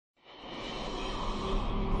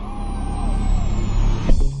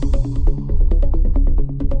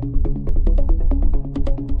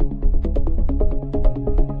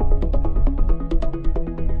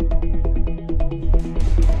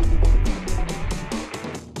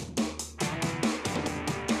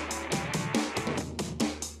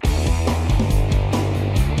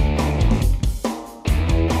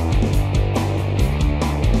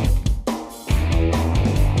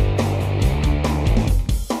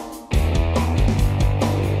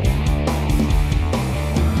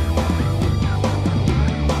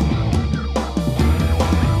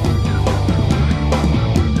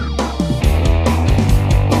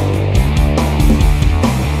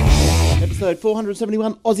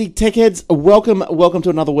471 Aussie Tech Heads. Welcome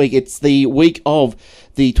to another week. It's the week of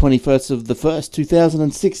the 21st of the 1st,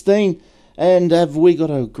 2016. And have we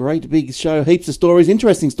got a great big show, heaps of stories,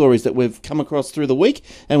 interesting stories that we've come across through the week,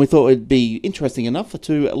 and we thought it'd be interesting enough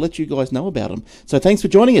to let you guys know about them. So thanks for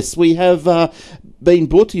joining us. We have been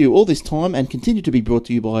brought to you all this time and continue to be brought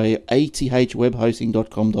to you by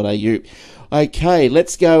athwebhosting.com.au. Okay,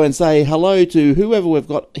 let's go and say hello to whoever we've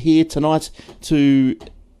got here tonight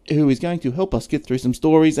who is going to help us get through some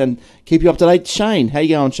stories and keep you up to date. Shane, how you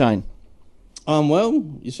going, Shane? I'm well.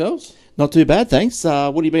 Yourselves? Not too bad, thanks.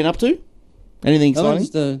 What have you been up to? Anything exciting?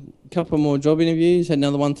 Just a couple more job interviews. Had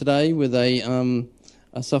another one today with a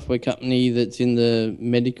software company that's in the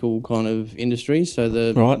medical kind of industry. So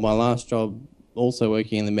my last job, also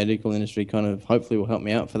working in the medical industry, kind of hopefully will help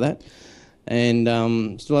me out for that.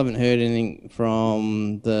 And still haven't heard anything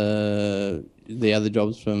from the other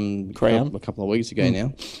jobs from Crown a couple of weeks ago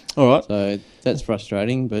now. All right. So that's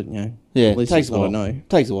frustrating, but at least it takes a while.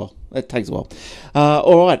 It takes a while.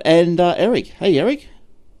 All right, and Eric. Hey, Eric.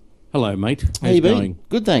 Hello, mate. How you been?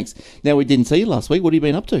 Good, thanks. Now, we didn't see you last week. What have you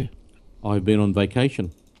been up to? I've been on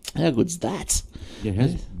vacation. How good's that? Yeah,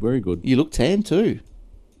 very good. You look tan too.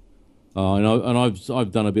 And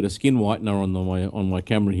I've done a bit of skin whitener on my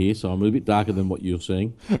camera here, so I'm a bit darker than what you're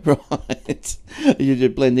seeing. Right. You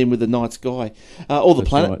just blend in with the night sky. All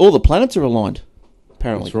the planets are aligned,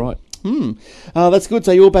 apparently. That's right. That's good.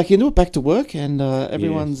 So you're all back into it, back to work, and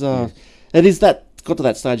everyone's. Yes. It is that. Got to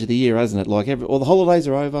that stage of the year, hasn't it? Like all the holidays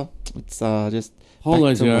are over. It's just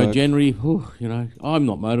holidays are January. I'm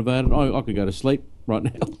not motivated. I could go to sleep right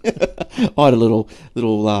now. I had a little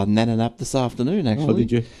nana nap this afternoon. Actually, oh,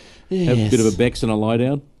 did you? Yes. Have a bit of a Bex and a lie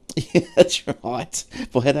down. Yeah, that's right.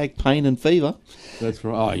 For headache, pain, and fever. That's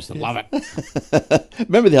right. Oh, I used to love it.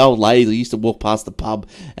 Remember the old ladies who used to walk past the pub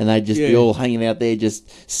and they'd just be all hanging out there,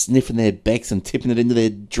 just sniffing their Bex and tipping it into their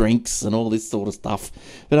drinks and all this sort of stuff.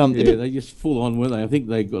 But they just full on, weren't they? I think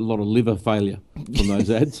they got a lot of liver failure from those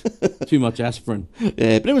ads. Too much aspirin.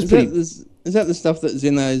 Yeah, but it was Is that the stuff that's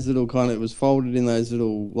in those little kind of, it was folded in those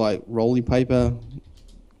little like rolly paper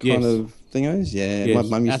kind of thingos? Yeah, yes. My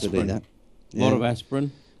mum used aspirin. to do that. A lot of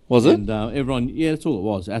aspirin. Was it? And everyone, that's all it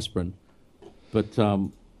was, aspirin. But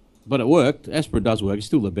it worked. Aspirin does work. It's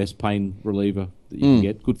still the best pain reliever that you can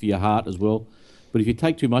get. Good for your heart as well. But if you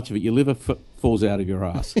take too much of it, your liver falls out of your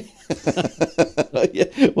ass.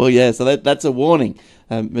 Well, yeah. So that's a warning,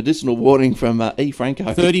 medicinal warning from E.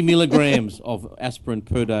 Franco. 30 milligrams of aspirin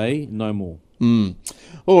per day, no more.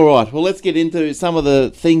 All right, well, let's get into some of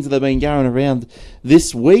the things that have been going around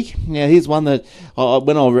this week. Now, here's one that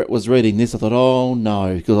when I was reading this, I thought, oh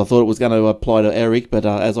no, because I thought it was going to apply to Eric, but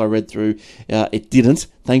as I read through, it didn't,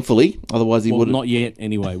 thankfully. Otherwise, he would have... Not yet,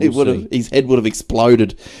 anyway. His head would have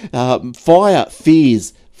exploded. Fire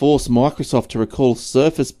fears force Microsoft to recall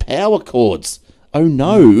Surface power cords. Oh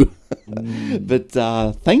no. But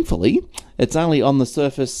thankfully, it's only on the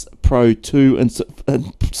Surface Pro 2 and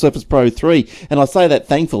Surface Pro 3. And I say that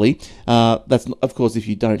thankfully. That's, of course, if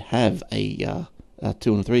you don't have a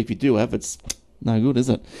 2 and a 3. If you do have, it's no good, is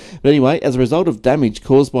it? But anyway, as a result of damage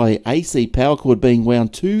caused by AC power cord being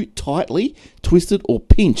wound too tightly, twisted or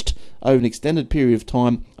pinched over an extended period of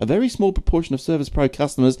time, a very small proportion of Surface Pro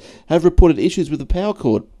customers have reported issues with the power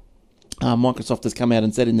cord. Microsoft has come out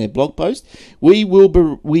and said in their blog post, we will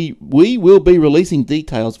be releasing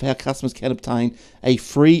details of how customers can obtain a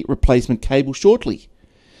free replacement cable shortly.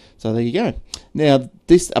 So there you go. Now,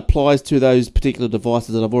 this applies to those particular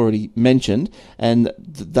devices that I've already mentioned, and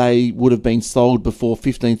they would have been sold before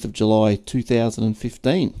 15th of July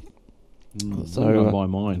 2015. So I don't buy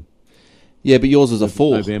mine. Yeah, but yours is a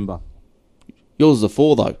 4. November. Yours is a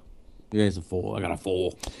 4, though. Yeah, it's a 4. I got a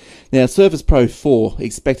 4. Now, Surface Pro 4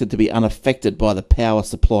 expected to be unaffected by the power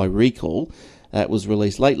supply recall that was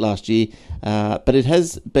released late last year, but it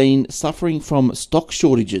has been suffering from stock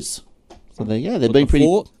shortages. So there you go. They've been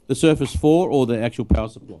pretty... The Surface 4 or the actual power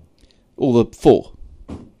supply? Or the 4.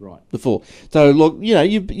 Right. The 4. So, look,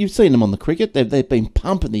 you've seen them on the cricket. They've been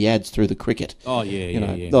pumping the ads through the cricket. Oh,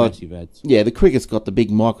 yeah. Massive ads. Yeah, the cricket's got the big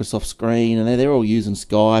Microsoft screen, and they're all using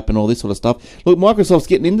Skype and all this sort of stuff. Look, Microsoft's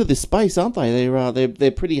getting into this space, aren't they?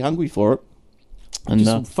 They're pretty hungry for it. And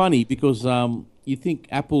it's funny because you think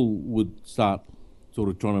Apple would start sort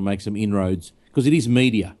of trying to make some inroads, because it is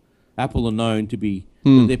media. Apple are known to be,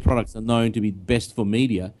 their products are known to be best for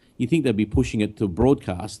media. You think they'd be pushing it to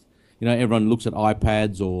broadcast. Everyone looks at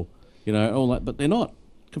iPads or, all that, but they're not.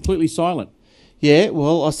 Completely silent. Yeah,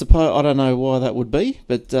 well, I suppose, I don't know why that would be,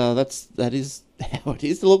 but that is how it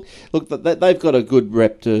is. Look, they've got a good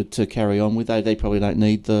rep to carry on with. They probably don't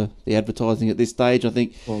need the advertising at this stage, I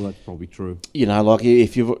think. Well, that's probably true. Like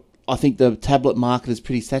if you've... I think the tablet market is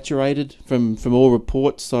pretty saturated from all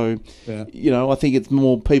reports. So, I think it's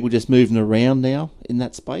more people just moving around now in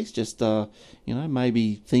that space. Just,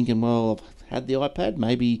 maybe thinking, well, I've had the iPad.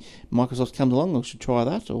 Maybe Microsoft's come along. I should try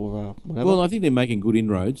that or whatever. Well, I think they're making good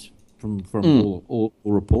inroads from all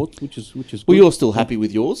reports, which is good. Well, you're still happy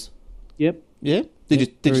with yours? Yep. Yeah?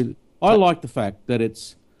 I like the fact that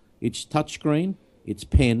it's touchscreen, it's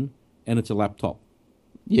pen, and it's a laptop.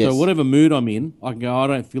 Yes. So whatever mood I'm in, I can go, I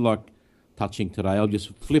don't feel like touching today. I'll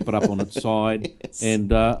just flip it up on its side,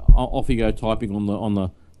 and off you go typing on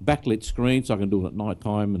the backlit screen, so I can do it at night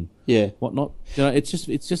time and whatnot. It's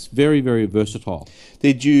just very, very versatile.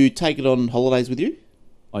 Did you take it on holidays with you?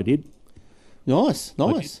 I did. Nice.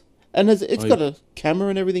 And it's got a camera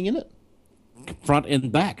and everything in it? Front and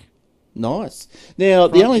back. Nice. Now,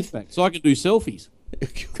 so I can do selfies.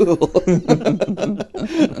 Cool.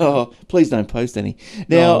 Oh, please don't post any.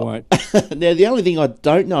 Now, no, I won't. Now, the only thing I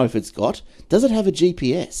don't know if it's got, does it have a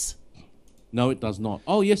GPS? No, it does not.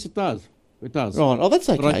 Oh, yes, it does. It does. Right. Oh, that's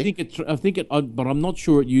okay. But but I'm not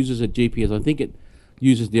sure it uses a GPS. I think it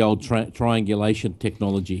uses the old triangulation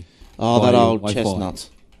technology. Oh, that old chestnut.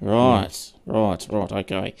 Right.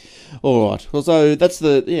 Okay. All right. Well, so that's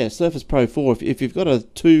the Surface Pro 4. If you've got a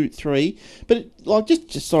 2, 3, but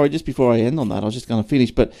just before I end on that, I was just going to finish.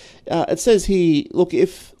 But it says here, look,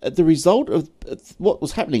 if the result of what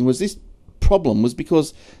was happening was this problem was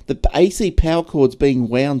because the AC power cord's being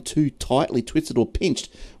wound too tightly, twisted or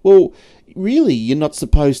pinched. Well, really, you're not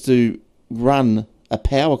supposed to run a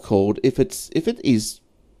power cord if it is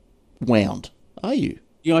wound, are you?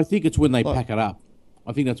 Yeah, I think it's when they pack it up.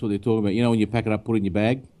 I think that's what they're talking about. You know, when you pack it up, put it in your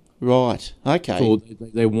bag. Right. Okay. So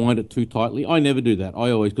they wind it too tightly. I never do that. I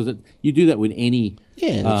always, because you do that with any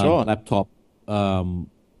that's right. laptop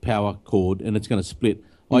power cord, and it's going to split.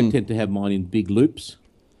 I tend to have mine in big loops.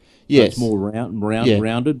 Yes. So it's more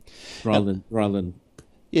rounded rather than.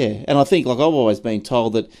 Yeah, and I think I've always been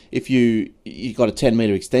told that if you've got a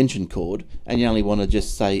 10-metre extension cord and you only want to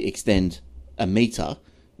just say extend a metre,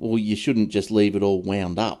 well, you shouldn't just leave it all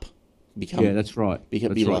wound up. That's right. Be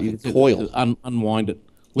like a coil. Unwind it.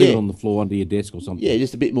 Leave it on the floor under your desk or something. Yeah,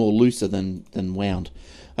 just a bit more looser than wound.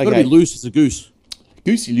 Okay. Got to be loose as a goose.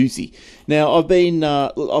 Goosey Lucy. Now, I've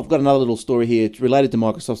got another little story here. It's related to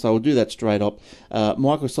Microsoft, so I'll do that straight up.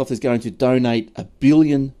 Microsoft is going to donate $1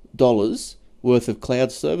 billion worth of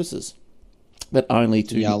cloud services, but only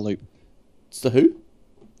to Yarloop. It's the who?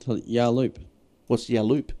 Yarloop. What's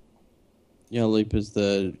Yarloop? Yarloop is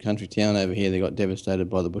the country town over here that got devastated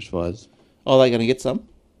by the bushfires. Oh, are they going to get some?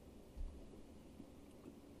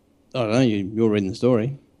 I don't know. You're reading the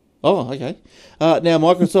story. Oh, okay. Now,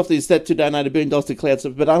 Microsoft is set to donate $1 billion to cloud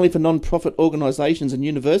service, but only for non-profit organisations and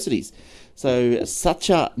universities. So,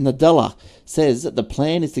 Satya Nadella says that the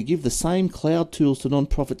plan is to give the same cloud tools to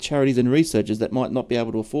non-profit charities and researchers that might not be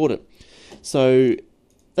able to afford it. So,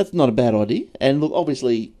 that's not a bad idea. And look,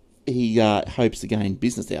 obviously, he hopes to gain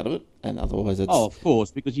business out of it, and otherwise it's... Oh, of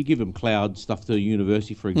course, because you give them cloud stuff to a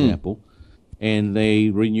university, for example, and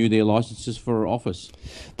they renew their licenses for Office.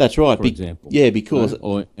 That's right. For example. Yeah, because...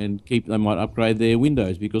 They might upgrade their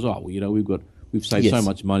Windows because, we've saved so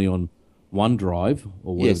much money on OneDrive,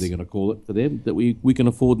 or whatever they're going to call it for them, that we can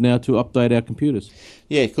afford now to update our computers.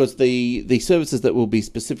 Yeah, because the services that will be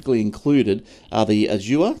specifically included are the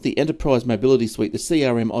Azure, the Enterprise Mobility Suite, the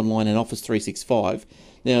CRM Online, and Office 365.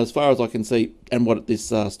 Now, as far as I can see, and what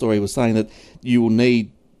this story was saying, that you will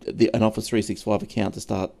need an Office 365 account to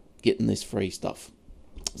start getting this free stuff.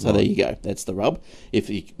 So There you go. That's the rub,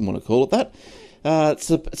 if you want to call it that.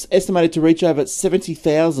 It's estimated to reach over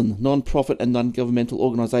 70,000 non-profit and non-governmental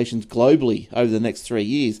organisations globally over the next 3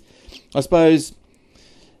 years. I suppose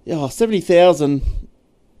 70,000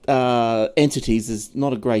 entities is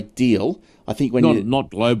not a great deal. I think not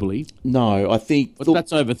globally. No, I think... But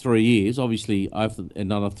that's over 3 years. Obviously, after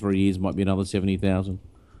another 3 years might be another 70,000.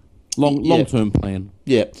 Long-term plan.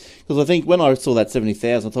 Yeah, because I think when I saw that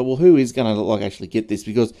 70,000, I thought, well, who is going to actually get this?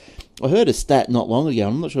 Because I heard a stat not long ago,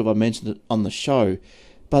 I'm not sure if I mentioned it on the show,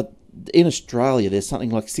 but in Australia, there's something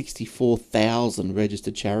like 64,000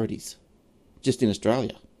 registered charities, just in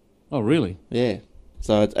Australia. Oh, really? Yeah.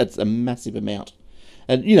 So it's a massive amount.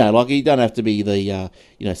 And, you don't have to be the,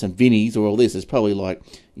 some Vinnies or all this. It's probably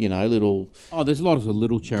little... Oh, there's lots of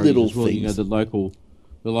little charities little as well. Things. The local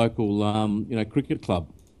cricket club.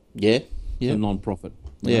 Yeah. A non-profit.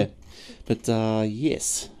 Yeah. But,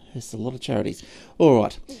 yes, there's a lot of charities. All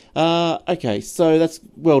right. Okay, so that's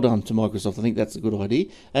well done to Microsoft. I think that's a good idea.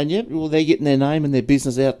 And, they're getting their name and their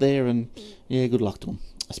business out there, and, good luck to them.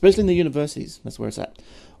 Especially in the universities. That's where it's at.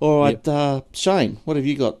 All right, Shane, what have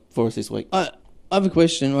you got for us this week? I have a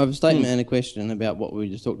question. I have a statement and a question about what we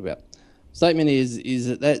just talked about. statement is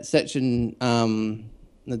that Sachin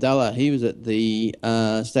Nadella, he was at the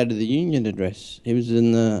State of the Union address. He was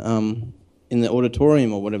in the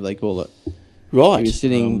auditorium or whatever they call it. Right. He was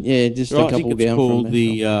sitting, just right. a couple down called from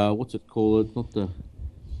the what's it called? It's not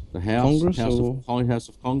the House, Congress House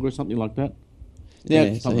of Congress, something like that.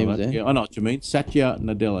 Yeah, so he was there. Yeah, I know what you mean. Satya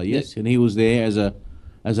Nadella, yes, and he was there as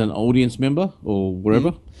an audience member or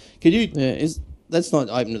whatever. Can you? Yeah, that's not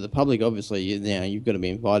open to the public, obviously. You've got to be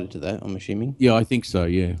invited to that, I'm assuming. Yeah, I think so.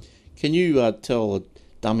 Yeah. Can you tell a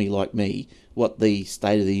dummy like me what the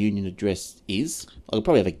State of the Union address is? I could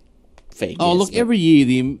probably have a fair guess. Oh, look, every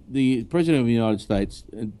year the President of the United States,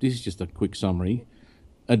 and this is just a quick summary,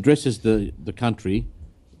 addresses the country,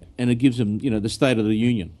 and it gives them, the State of the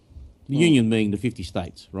Union. The Union being the 50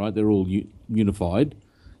 states, right? They're all unified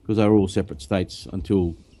because they were all separate states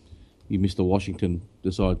until Mr. Washington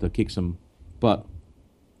decided to kick some butt.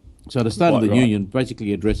 So the State of the Union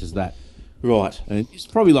basically addresses that. Right. And it's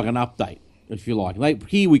probably like an update, if you like.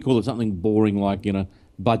 Here we call it something boring like,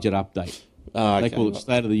 budget update. Okay. They call it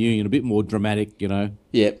State of the Union, a bit more dramatic,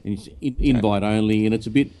 Yep. And it's invite only, and it's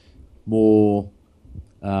a bit more...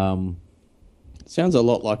 Sounds a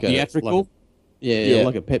lot like theatrical.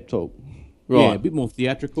 Like a pep talk. Right. Yeah, a bit more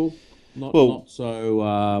theatrical, not so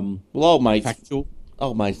old mate's factual.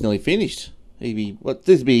 Old mate's nearly finished. This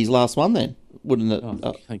would be his last one then, wouldn't it?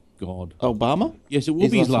 Oh, thank God. Obama? Yes, it will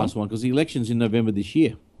be his last one because the election's in November this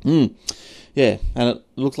year. Yeah, and it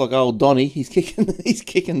looks like old Donny. He's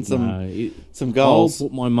kicking some goals.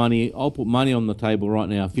 I'll put money on the table right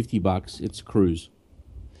now. $50. It's a cruise.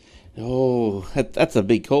 Oh, that's a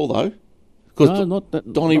big call though. Because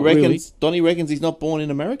Donny reckons he's not born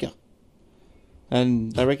in America,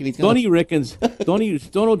 and they reckon he's going.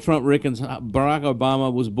 Donald Trump reckons Barack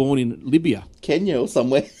Obama was born in Libya, Kenya, or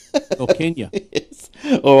somewhere. Or Kenya. Yes.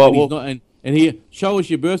 All right. And here, show us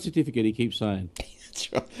your birth certificate. He keeps saying.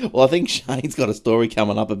 That's right. Well, I think Shane's got a story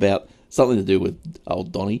coming up about something to do with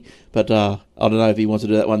old Donny, but I don't know if he wants to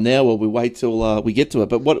do that one now or we wait till we get to it.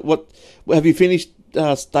 But what have you finished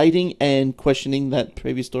stating and questioning that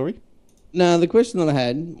previous story? No, the question that I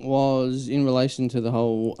had was in relation to the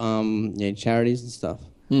whole charities and stuff.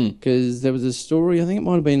 Because there was a story, I think it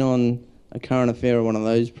might have been on a current affair or one of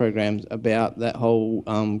those programs about that whole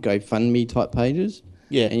GoFundMe type pages.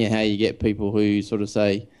 Yeah. And how you get people who sort of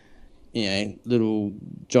say, little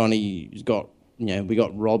Johnny's got, we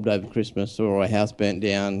got robbed over Christmas or our house burnt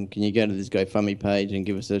down. Can you go to this GoFundMe page and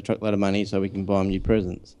give us a truckload of money so we can buy them new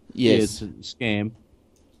presents? Yes. Yeah, it's a scam.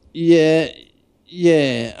 Yeah,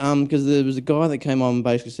 because there was a guy that came on and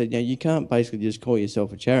basically said, you can't basically just call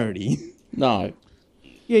yourself a charity. No.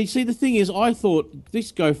 Yeah, you see, the thing is, I thought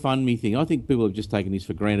this GoFundMe thing, I think people have just taken this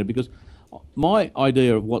for granted because my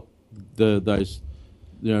idea of what the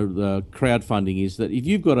crowdfunding is that if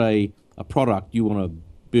you've got a product you want to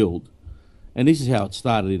build, and this is how it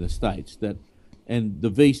started in the States, and the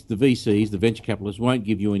VCs, the venture capitalists, won't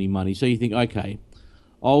give you any money. So you think, okay,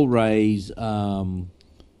 I'll raise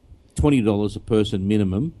 $20 a person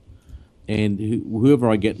minimum, and whoever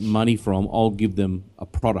I get money from, I'll give them a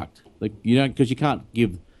product. Like because you can't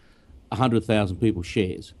give 100,000 people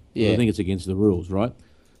shares. Yeah. I think it's against the rules, right?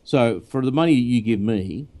 So for the money you give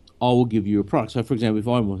me, I will give you a product. So for example,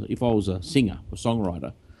 if I was a singer, a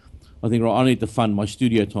songwriter, I think I need to fund my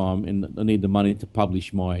studio time and I need the money to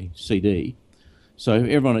publish my CD. So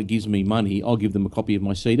everyone that gives me money, I'll give them a copy of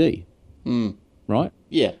my CD. Right?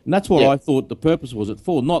 Yeah. And that's what I thought the purpose was it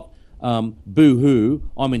for, not boo-hoo,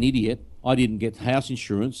 I'm an idiot, I didn't get house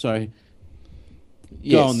insurance, so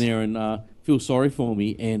go on there and feel sorry for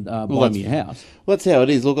me and buy me a house. Well, that's how it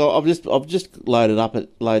is. Look, I've just load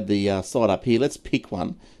the site up here. Let's pick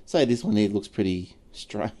one. Say this one here looks pretty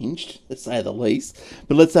strange, to say the least.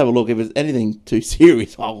 But let's have a look. If it's anything too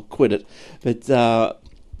serious, I'll quit it. But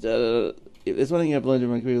if there's one thing I've learned in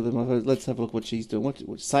my career, let's have a look what she's doing.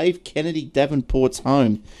 What Save Kennedy Davenport's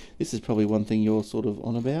home. This is probably one thing you're sort of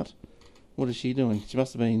on about. What is she doing? She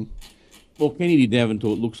must have been... Well, Kennedy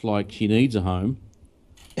Davenport looks like she needs a home.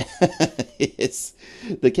 Yes.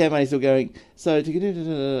 The campaign is still going. So,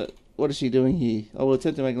 what is she doing here? I will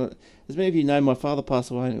attempt to make... As many of you know, my father passed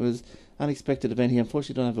away and it was an unexpected event. He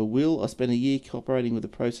unfortunately don't have a will. I spent a year cooperating with the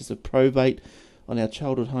process of probate on our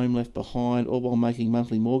childhood home left behind, all while making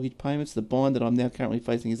monthly mortgage payments. The bind that I'm now currently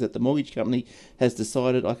facing is that the mortgage company has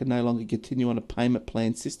decided I can no longer continue on a payment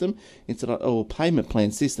plan system. Payment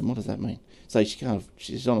plan system, what does that mean? So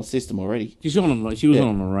she's on a system already. She was on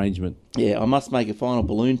an arrangement. Yeah, I must make a final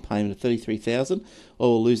balloon payment of $33,000 or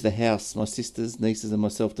will lose the house. My sisters, nieces and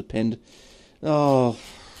myself depend. Oh,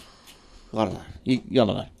 I don't know.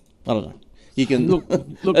 I don't know. You can Look.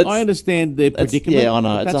 I understand their predicament. Yeah, I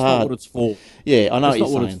know. That's not what it's for. Yeah, I know. That's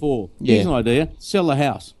not what it's for. Here's an idea: sell the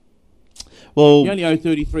house. Well, you only owe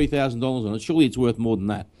 $33,000 on it. Surely it's worth more than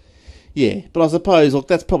that. Yeah, but I suppose, look,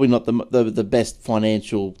 that's probably not the best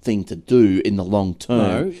financial thing to do in the long term.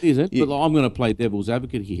 No, it isn't. But I'm going to play devil's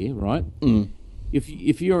advocate here, right?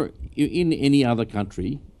 If you're in any other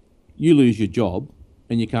country, you lose your job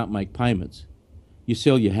and you can't make payments. You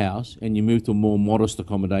sell your house and you move to more modest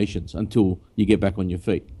accommodations until you get back on your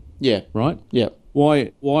feet. Yeah. Right? Yeah.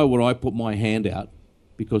 Why would I put my hand out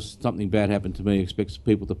because something bad happened to me, expects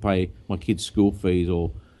people to pay my kids' school fees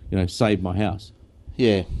or, save my house?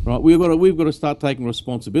 Yeah. Right. We've got to start taking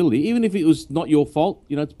responsibility. Even if it was not your fault,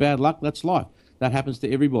 it's bad luck, that's life. That happens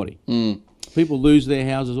to everybody. People lose their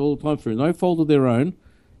houses all the time through no fault of their own.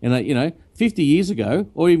 And 50 years ago,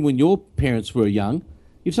 or even when your parents were young,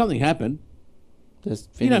 if something happened, you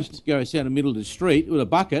don't have to go down the middle of the street with a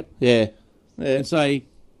bucket and say,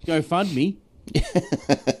 go fund me.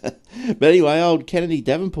 But anyway, old Kennedy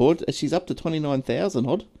Davenport, she's up to 29,000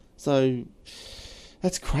 odd. So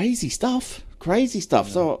that's crazy stuff. Crazy stuff.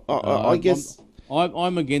 So I guess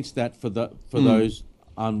I'm against that for those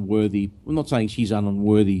unworthy. I'm not saying she's an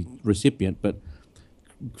unworthy recipient, but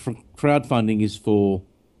crowdfunding is for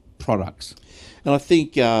products. And I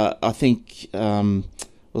think I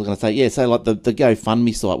was going to say, say like the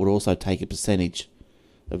GoFundMe site would also take a percentage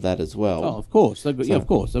of that as well. Oh, of course. They've got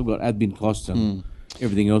admin costs and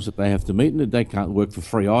everything else that they have to meet, and they can't work for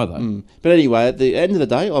free either. But anyway, at the end of the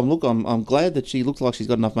day, I'm glad that she looks like she's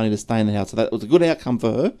got enough money to stay in the house. So that was a good outcome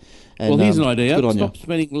for her. And, well, here's an idea. Stop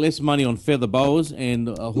spending less money on feather boas and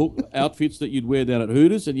hook outfits that you'd wear down at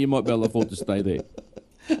Hooters, and you might be able to afford to stay there.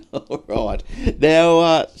 All right.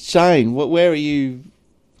 Now, Shane, where are you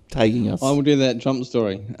taking us? I will do that Trump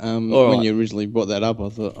story. When you originally brought that up, I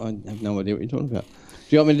thought, I have no idea what you're talking about.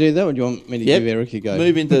 Do you want me to do that, or do you want me to give Eric a go?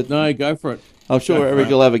 Move into... No, go for it. I'm sure Eric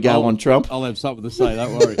will have a go on Trump. I'll have something to say,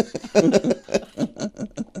 don't worry.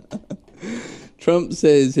 Trump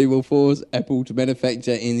says he will force Apple to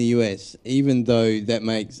manufacture in the US, even though that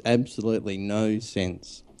makes absolutely no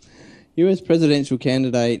sense. US presidential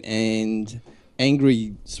candidate and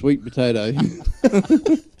angry sweet potato.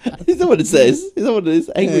 Is that what it says? Is that what it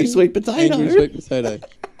is? Angry sweet potato? Angry sweet potato.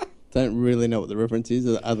 Don't really know what the reference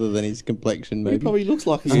is, other than his complexion, maybe. He probably looks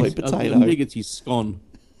like a sweet potato. I think it's his scone.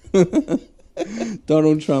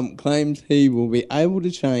 Donald Trump claims he will be able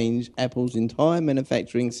to change Apple's entire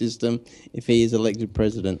manufacturing system if he is elected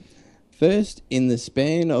president. First, in the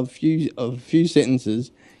span of few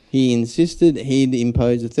sentences, he insisted he'd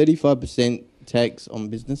impose a 35% tax on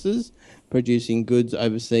businesses producing goods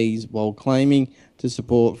overseas while claiming to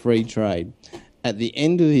support free trade. At the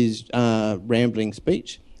end of his rambling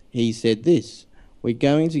speech, he said this: "We're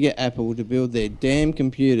going to get Apple to build their damn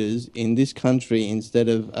computers in this country instead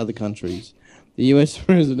of other countries." The US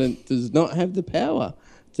president does not have the power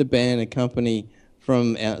to ban a company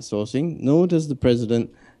from outsourcing, nor does the president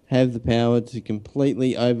have the power to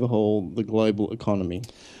completely overhaul the global economy.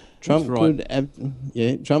 Trump could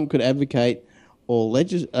advocate for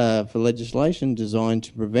legislation designed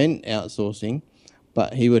to prevent outsourcing,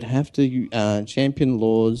 but he would have to champion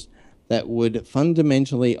laws that would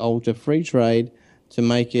fundamentally alter free trade to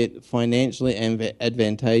make it financially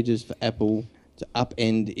advantageous for Apple to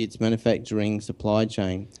upend its manufacturing supply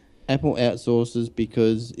chain. Apple outsources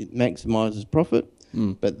because it maximizes profit,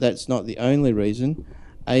 but that's not the only reason.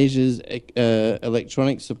 Asia's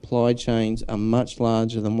electronic supply chains are much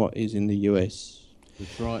larger than what is in the US.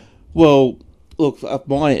 That's right. Well, look,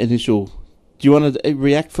 my initial... Do you want to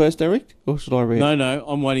react first, Eric, or should I react? No.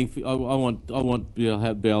 I'm waiting for. I want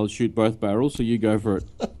to be able to shoot both barrels. So you go for it.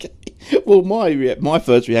 Okay. Well, my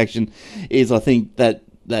first reaction is I think that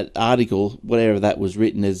article, whatever that was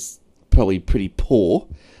written, is probably pretty poor.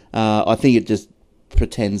 I think it just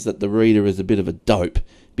pretends that the reader is a bit of a dope,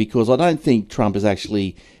 because I don't think Trump is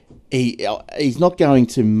actually... He's not going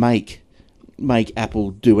to make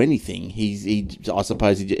Apple do anything. I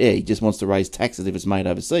suppose he just wants to raise taxes if it's made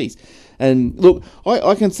overseas. And look,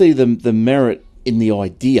 I can see the merit in the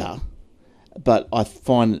idea, but I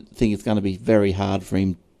think it's going to be very hard for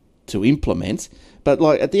him to implement. But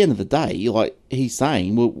like at the end of the day, like he's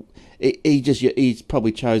saying, well, he's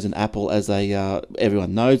probably chosen Apple as a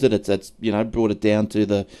everyone knows it. It's brought it down to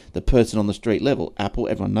the person on the street level. Apple,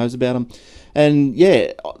 everyone knows about them. And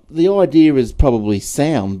yeah, the idea is probably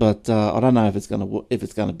sound, but I don't know if it's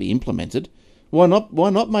going to be implemented. Why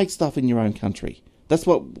not make stuff in your own country? That's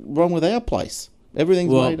what's wrong with our place.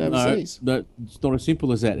 Everything's made overseas. No, it's not as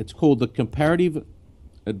simple as that. It's called the comparative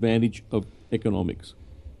advantage of economics,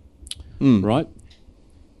 right?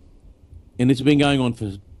 And it's been going on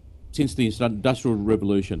for since the Industrial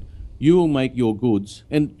Revolution. You will make your goods,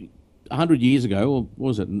 and 100 years ago, or what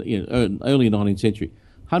was it, early 19th century,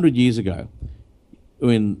 100 years ago,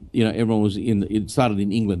 when everyone was it started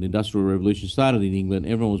in England. The Industrial Revolution started in England.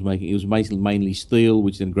 Everyone was making, it was mainly steel,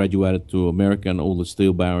 which then graduated to America, and all the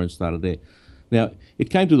steel barons started there. Now it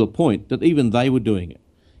came to the point that even they were doing it.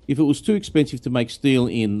 If it was too expensive to make steel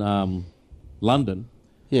in London,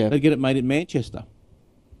 they'd get it made in Manchester.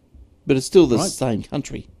 But it's still the same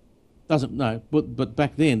country. But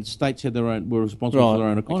back then states had were responsible for their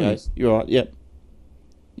own economies. Okay. You're right.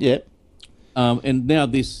 Yep. And now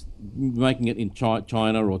this making it in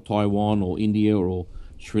China or Taiwan or India or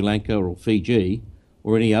Sri Lanka or Fiji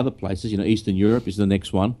or any other places, Eastern Europe is the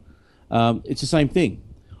next one. It's the same thing.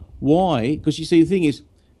 Why? Because you see, the thing is,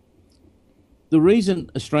 the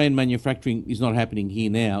reason Australian manufacturing is not happening here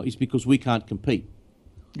now is because we can't compete.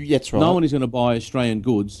 That's right. No one is going to buy Australian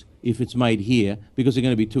goods if it's made here because they're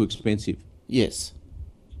going to be too expensive. Yes.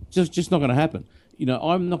 Just not going to happen.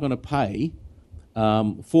 I'm not going to pay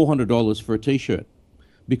 $400 for a T-shirt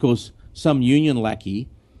because some union lackey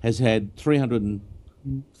has had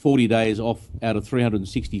 340 days off out of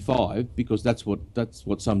 365 because that's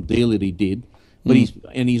what some deal that he did, but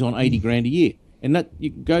he's on 80 grand a year. And that you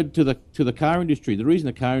go to the car industry. The reason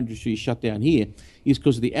the car industry is shut down here is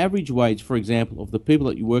because the average wage, for example, of the people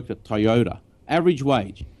that you worked at Toyota, average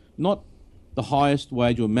wage, not the highest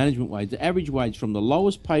wage or management wage, the average wage from the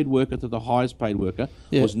lowest paid worker to the highest paid worker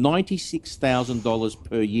was $96,000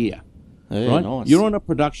 per year. Yeah, right? Nice. You're on a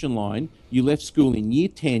production line, you left school in year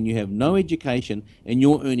 10, you have no education, and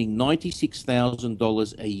you're earning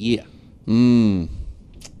 $96,000 a year. And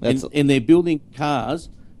they're building cars,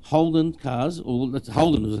 Holden cars, or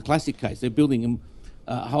Holden was a classic case. They're building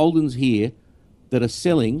Holdens here that are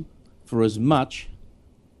selling for as much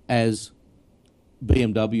as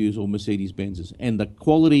BMWs or Mercedes-Benzes, and the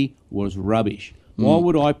quality was rubbish. Why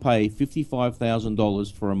would I pay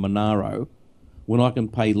 $55,000 for a Monaro when I can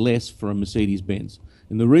pay less for a Mercedes-Benz?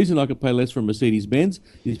 And the reason I can pay less for a Mercedes-Benz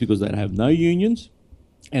is because they have no unions,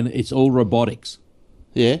 and it's all robotics.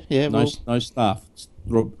 No staff.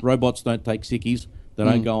 Robots don't take sickies. They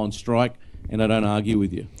don't go on strike, and they don't argue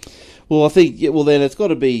with you. Well, I think then it's got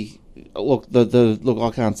to be. Look,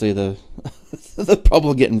 I can't see the the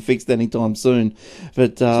problem getting fixed anytime soon.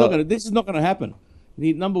 But this is not going to happen.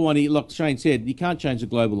 Number one, like Shane said, you can't change the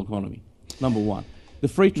global economy. Number one, the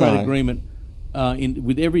free trade agreement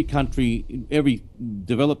with every country, every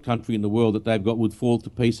developed country in the world that they've got would fall to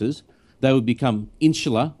pieces. They would become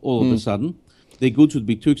insular all of a sudden. Their goods would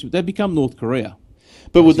be too expensive. They'd become North Korea.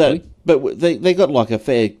 But basically. They got like a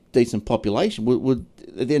fair, decent population. Would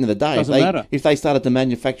at the end of the day, if they started to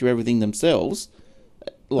manufacture everything themselves,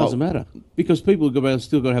 doesn't matter, because people have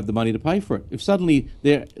still got to have the money to pay for it. If suddenly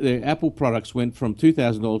their Apple products went from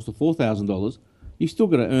 $2,000 to $4,000, you still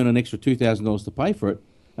got to earn an extra $2,000 to pay for it.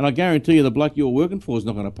 And I guarantee you, the bloke you're working for is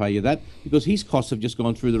not going to pay you that because his costs have just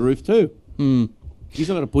gone through the roof too. He's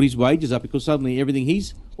not going to put his wages up because suddenly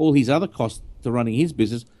all his other costs to running his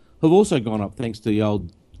business have also gone up thanks to the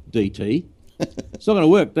old DT. It's not going to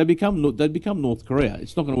work. They become North Korea.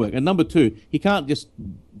 It's not going to work. And number two, he can't just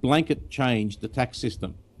blanket change the tax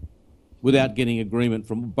system without getting agreement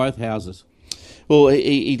from both houses. Well,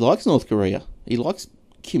 he likes North Korea. He likes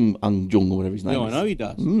Kim Jong or whatever his name is. I know he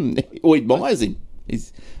does. Or he admires him.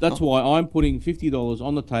 That's why I'm putting $50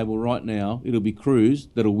 on the table right now. It'll be Cruz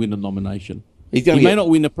that'll win the nomination. He may not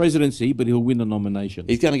win the presidency, but he'll win the nomination.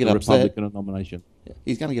 He's going to get upset. Republican nomination.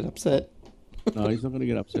 He's going to get upset. No, he's not going to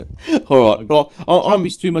get upset. All right. Well, I'm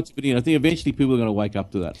too much of it in. I think eventually people are going to wake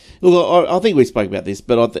up to that. Look, I think we spoke about this,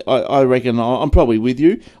 but I reckon I'm probably with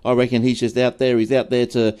you. I reckon he's just out there. He's out there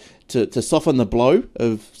to soften the blow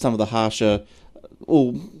of some of the harsher.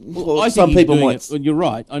 Some people might. You're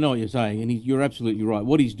right. I know what you're saying, and you're absolutely right.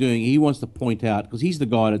 What he's doing, he wants to point out, because he's the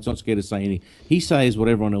guy that's not scared to say anything. He says what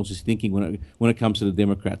everyone else is thinking when it comes to the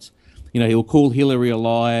Democrats. He'll call Hillary a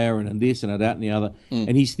liar and this and that and the other,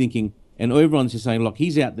 and he's thinking. And everyone's just saying, look,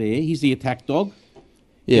 he's out there. He's the attack dog.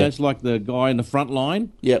 Yeah, it's like the guy in the front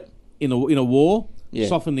line. Yep. In a war,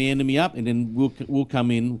 soften the enemy up, and then we'll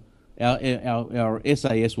come in. Our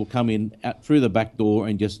SAS will come in through the back door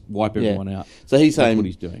and just wipe everyone out. So he's saying what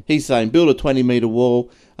he's doing. He's saying build a 20-metre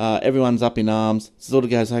wall. Everyone's up in arms. Sort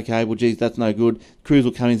of goes, okay, well, geez, that's no good. Cruz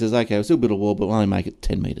will come in and says, okay, we'll still build a wall, but we'll only make it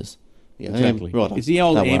 10 metres. Yeah, exactly. Right. It's the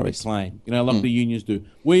old AMP claim, like the unions do.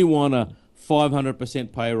 We want a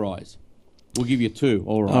 500% pay rise. We'll give you 2.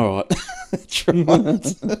 All right. That's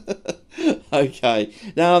right. Okay.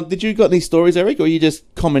 Now, did you got any stories, Eric, or are you just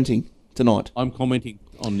commenting tonight? I'm commenting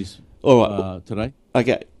on this all right. Today.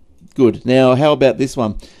 Okay. Good. Now, how about this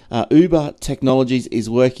one? Uber Technologies is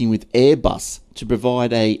working with Airbus to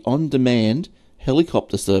provide a on-demand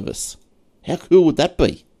helicopter service. How cool would that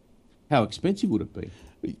be? How expensive would it be?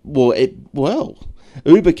 Well,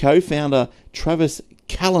 Uber co-founder Travis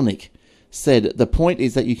Kalanick said the point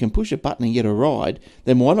is that you can push a button and get a ride.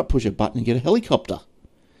 Then why not push a button and get a helicopter?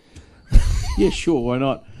 Yeah, sure. Why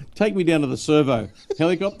not? Take me down to the servo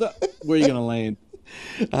helicopter. Where are you going to land?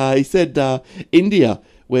 He said India,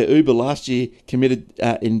 where Uber last year committed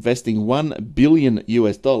investing $1 billion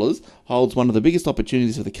US, holds one of the biggest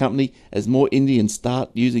opportunities for the company as more Indians start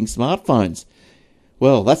using smartphones.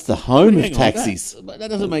 Well, that's the home of taxis. That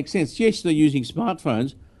doesn't make sense. Yes, they're using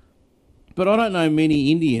smartphones, but I don't know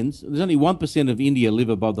many Indians. There's only 1% of India live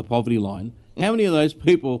above the poverty line. How many of those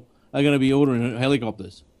people are going to be ordering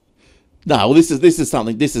helicopters? No, well, this is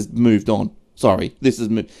something. This has moved on. Sorry, this is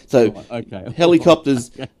so. Okay.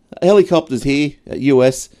 Helicopters, helicopters here,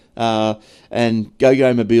 US, and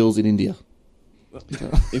go mobiles in India.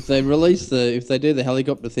 If they do the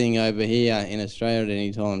helicopter thing over here in Australia at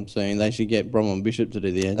any time soon, they should get Bronwyn Bishop to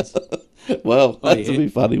do the ads. Well, that'd be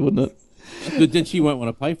funny, wouldn't it? But then she won't want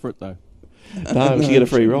to pay for it though. No, she get a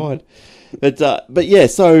free ride. But yeah,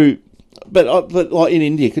 so but like in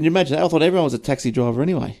India, can you imagine that? I thought everyone was a taxi driver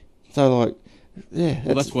anyway. So like, yeah.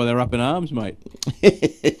 Well, that's why they're up in arms, mate.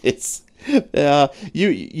 It's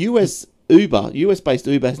US based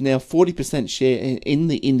Uber has now 40% share in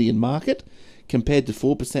the Indian market, compared to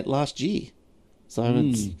 4% last year. So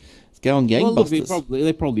it's going gangbusters. Well, look,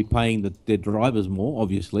 they're probably paying their drivers more,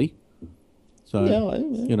 obviously. So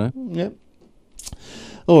you know. Yep.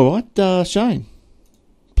 All right, Shane,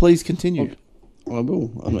 please continue. I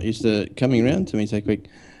will. I'm not used to coming around to me so quick.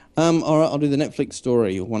 All right, I'll do the Netflix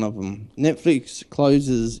story, one of them. Netflix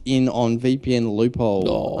closes in on VPN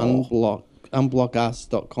loophole.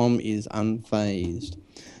 Unblockus.com is unfazed.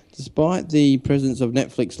 Despite the presence of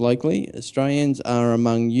Netflix locally, Australians are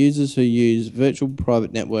among users who use virtual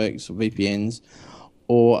private networks, or VPNs,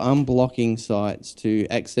 or unblocking sites to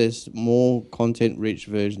access more content-rich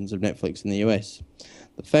versions of Netflix in the US.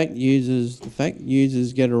 The fact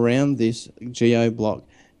users get around this geo-block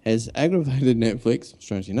has aggravated Netflix,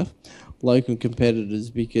 strangely enough, local competitors,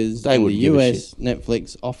 because in the US,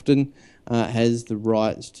 Netflix often has the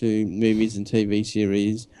rights to movies and TV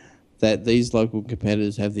series that these local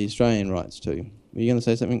competitors have the Australian rights to. Were you going to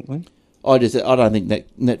say something, Glenn? I don't think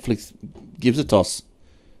Netflix gives a toss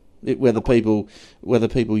whether people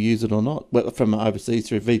use it or not, whether from overseas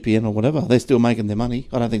through VPN or whatever. They're still making their money.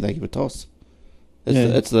 I don't think they give a toss.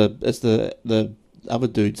 It's the other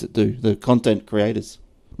dudes that do, the content creators.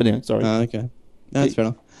 But anyway, sorry. Okay, no, that's fair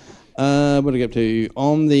enough. What do I get up to?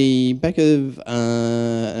 On the back of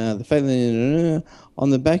on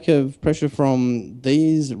the back of pressure from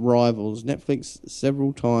these rivals, Netflix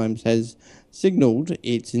several times has signalled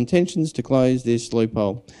its intentions to close this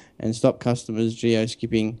loophole and stop customers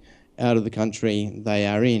geo-skipping out of the country they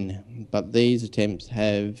are in. But these attempts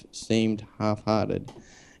have seemed half-hearted.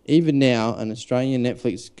 Even now, an Australian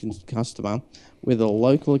Netflix customer with a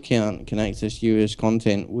local account can access US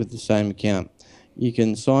content with the same account. You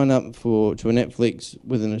can sign up to a Netflix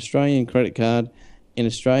with an Australian credit card in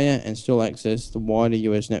Australia and still access the wider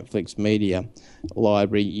US Netflix media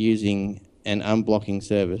library using an unblocking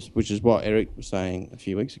service, which is what Eric was saying a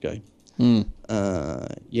few weeks ago. And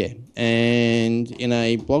in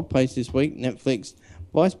a blog post this week, Netflix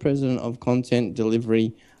Vice President of Content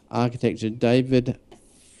Delivery Architecture David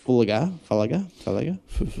Fullagar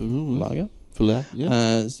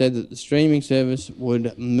said that the streaming service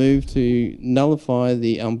would move to nullify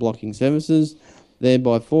the unblocking services,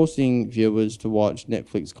 thereby forcing viewers to watch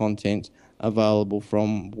Netflix content available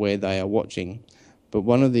from where they are watching. But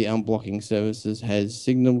one of the unblocking services has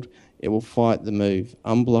signalled it will fight the move.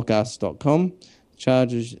 Unblockus.com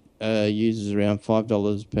charges users around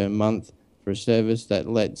 $5 per month for a service that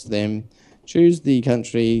lets them choose the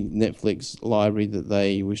country Netflix library that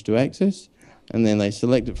they wish to access, and then they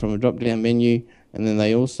select it from a drop-down menu, and then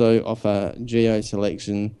they also offer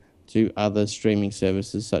geo-selection to other streaming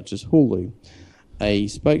services such as Hulu. A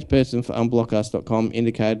spokesperson for unblockus.com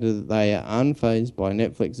indicated that they are unfazed by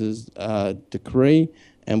Netflix's decree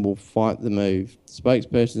and will fight the move. The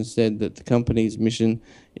spokesperson said that the company's mission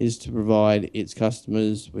is to provide its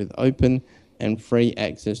customers with open and free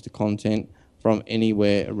access to content from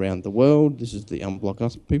anywhere around the world. This is the Unblock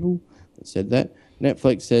Us people that said that.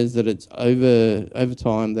 Netflix says that it's over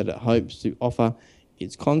time that it hopes to offer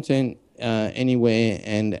its content anywhere,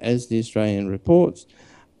 and as the Australian reports,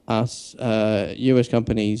 US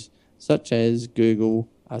companies such as Google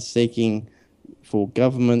are seeking for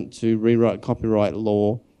government to rewrite copyright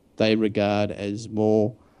law they regard as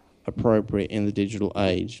more appropriate in the digital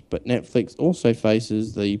age. But Netflix also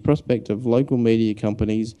faces the prospect of local media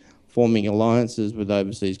companies forming alliances with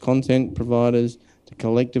overseas content providers to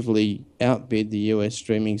collectively outbid the US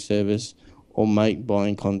streaming service or make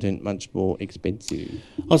buying content much more expensive.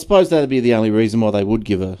 I suppose that'd be the only reason why they would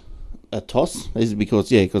give a toss, is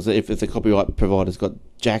because if the copyright provider's got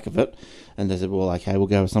jack of it, and they said, well, okay, we'll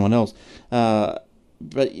go with someone else.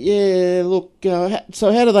 But yeah, look,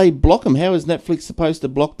 so how do they block them? How is Netflix supposed to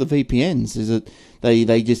block the VPNs? Is it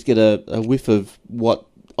they just get a whiff of what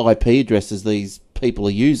IP addresses these people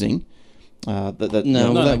are using? No, they that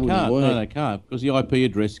can't. wouldn't work. No, they can't, because the IP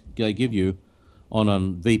address they give you on a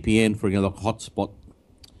VPN, for example, like hotspot,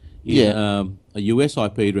 is a US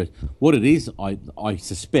IP address. What it is, I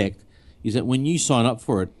suspect, is that when you sign up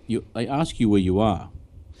for it, they ask you where you are.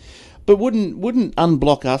 But wouldn't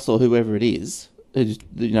Unblock Us or whoever it is,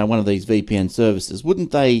 one of these VPN services,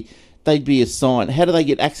 wouldn't they'd be assigned? How do they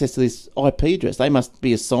get access to this IP address? They must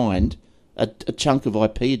be assigned a chunk of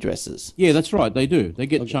IP addresses. Yeah, that's right. They do. They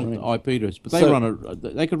get chunked IP address, but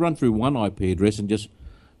they could run through one IP address and just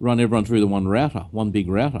run everyone through the one router, one big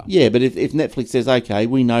router. Yeah, but if Netflix says, okay,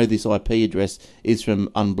 we know this IP address is from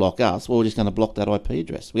Unblock Us, well, we're just going to block that IP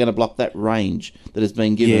address. We're going to block that range that has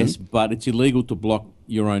been given. Yes, but it's illegal to block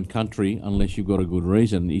your own country unless you've got a good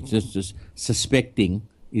reason. It's just suspecting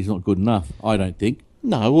is not good enough, I don't think.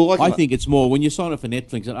 No, well, I think it's more when you sign up for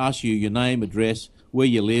Netflix, it asks you your name, address, where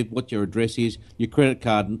you live, what your address is, your credit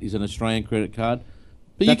card is an Australian credit card.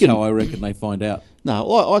 But that's how I reckon they find out.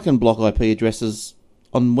 No, I can block IP addresses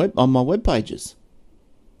on my web pages.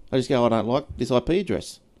 I just go, I don't like this IP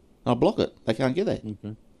address. I block it. They can't get there.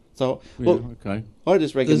 Okay. So, okay. I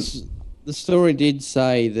just reckon the story did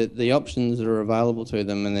say that the options that are available to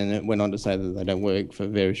them, and then it went on to say that they don't work for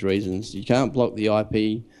various reasons. You can't block the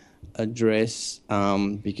IP address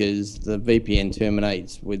because the VPN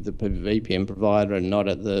terminates with the VPN provider and not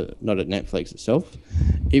at Netflix itself.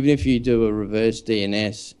 Even if you do a reverse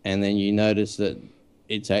DNS and then you notice that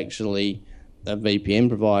it's actually a VPN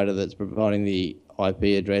provider that's providing the IP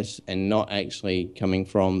address and not actually coming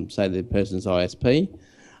from, say, the person's ISP,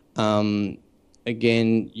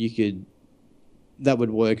 again, that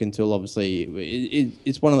would work until obviously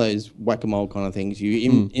it's one of those whack-a-mole kind of things.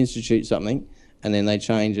 You institute something and then they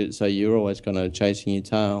change it, so you're always kind of chasing your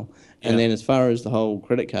tail. And then as far as the whole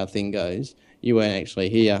credit card thing goes, you weren't actually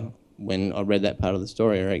here when I read that part of the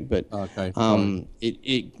story, Eric, but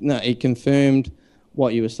it confirmed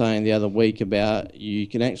what you were saying the other week about you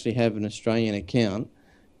can actually have an Australian account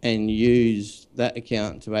and use that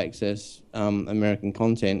account to access American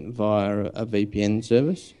content via a VPN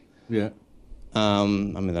service. Yeah. I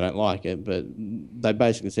mean, they don't like it, but they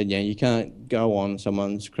basically said, you can't go on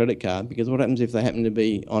someone's credit card because what happens if they happen to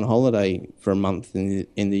be on holiday for a month in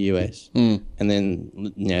the US and then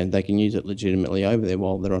they can use it legitimately over there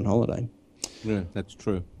while they're on holiday. Yeah, that's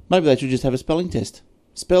true. Maybe they should just have a spelling test.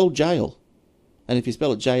 Spell jail. And if you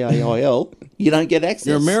spell it Jail, you don't get access.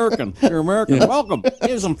 You're American. Welcome.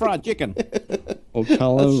 Here's some fried chicken. Or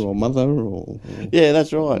colour or mother or... Yeah,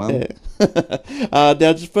 that's right. Yeah. Now,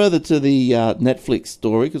 just further to the Netflix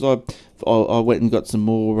story, because I went and got some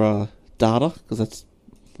more data, because that's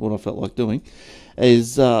what I felt like doing,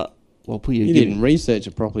 is... you didn't research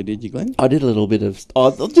it properly, did you, Glenn? I did a little bit of...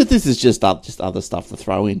 this is just other stuff to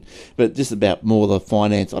throw in, but just about more the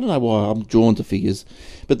finance. I don't know why I'm drawn to figures,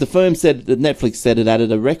 but the firm said that Netflix said it added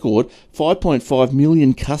a record 5.5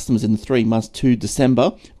 million customers in the 3 months to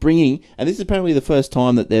December, bringing... And this is apparently the first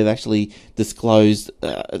time that they've actually disclosed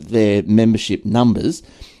their membership numbers.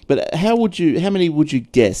 But how many would you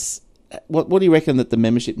guess? What do you reckon that the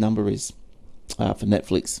membership number is for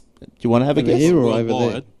Netflix? Do you want to have a guess? Here or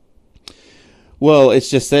over there? Well, it's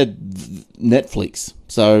just said Netflix,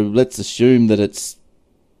 so let's assume that it's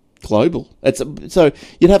global. So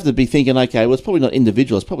you'd have to be thinking, okay, well, it's probably not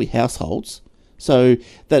individuals, it's probably households. So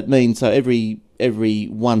that means every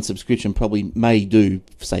one subscription probably may do,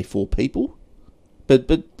 say, 4 people. But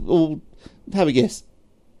we'll have a guess.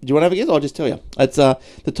 Do you want to have a guess? I'll just tell you. It's the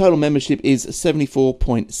total membership is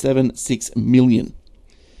 74.76 million.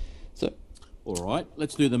 So, all right,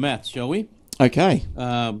 let's do the maths, shall we? Okay.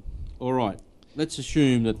 All right. Let's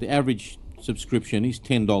assume that the average subscription is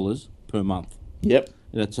 $10 per month. Yep.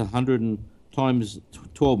 That's 100 times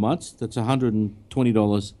 12 months. That's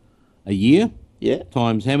 $120 a year. Yeah.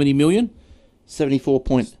 Times how many million?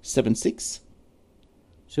 74.76.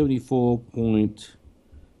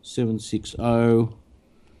 74.760.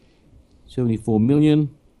 74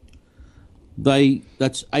 million. That's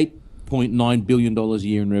 $8.9 billion a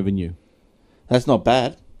year in revenue. That's not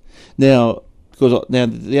bad. Now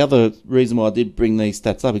the other reason why I did bring these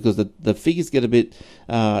stats up because the figures get a bit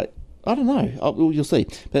I don't know. Well, you'll see.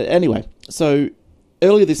 But anyway, so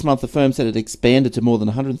earlier this month, the firm said it expanded to more than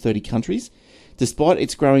 130 countries. Despite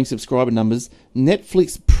its growing subscriber numbers,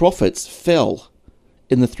 Netflix profits fell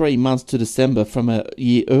in the 3 months to December from a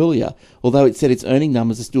year earlier, although it said its earning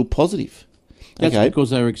numbers are still positive. That's because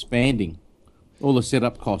they were expanding all the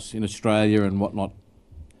setup costs in Australia and whatnot,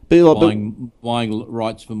 buying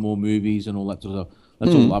rights for more movies and all that sort of stuff.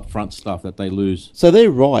 That's all upfront stuff that they lose. So their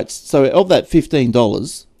rights, so of that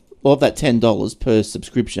 $15, or of that $10 per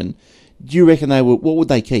subscription, do you reckon what would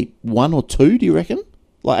they keep? 1 or 2, do you reckon?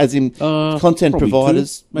 Like, as in content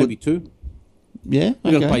providers? Maybe 2. Yeah,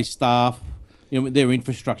 You've got to pay staff. Their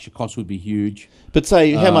infrastructure costs would be huge. But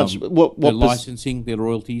say, how much? What their licensing, their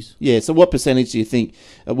royalties? Yeah, so what percentage do you think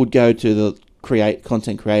would go to the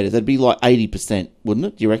content creators? That'd be like 80%, wouldn't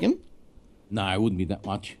it? Do you reckon? No, it wouldn't be that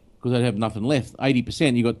much, because they'd have nothing left.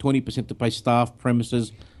 80%, you got 20% to pay staff,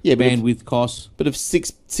 premises, bandwidth costs. But if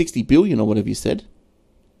 60 billion or whatever you said,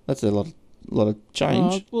 that's a lot of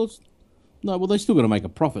change. Well, they still got to make a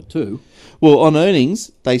profit too. Well, on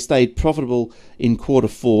earnings, they stayed profitable in quarter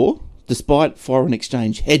 4, despite foreign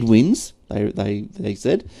exchange headwinds, they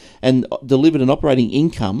said, and delivered an operating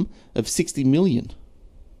income of 60 million.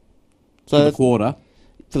 So for the quarter.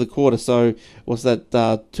 For the quarter, so what's that?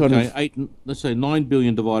 200. Okay, let's say 9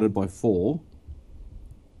 billion divided by 4.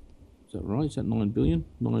 Is that right? Is that 9 billion?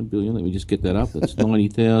 9 billion. Let me just get that up. That's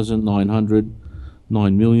 90,000, 900,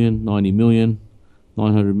 9 million, 90 million,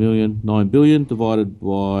 900 million, 9 billion divided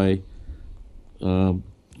by. So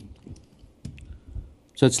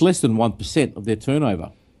it's less than 1% of their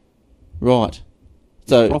turnover. Right.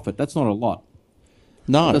 So profit. That's not a lot.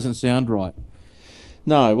 No, it doesn't sound right.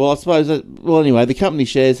 No, well, I suppose anyway, the company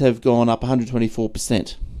shares have gone up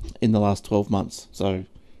 124% in the last 12 months, so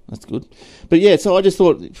that's good. But yeah, so I just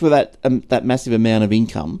thought for that massive amount of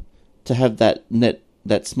income, to have that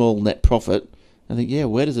small net profit, I think, yeah,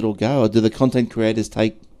 where does it all go? Or do the content creators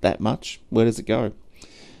take that much? Where does it go?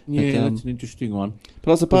 Yeah, that's an interesting one.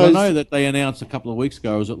 But I suppose I know that they announced a couple of weeks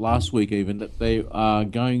ago, or was it last week even, that they are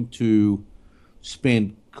going to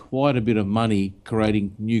spend quite a bit of money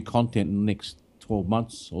creating new content in the next 12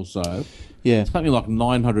 months or so. Yeah, it's something like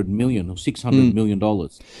 $900 million or $600 million.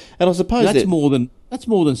 And I suppose that's more than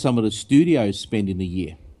some of the studios spend in a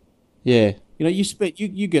year. Yeah,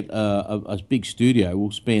 you get a big studio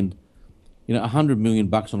will spend $100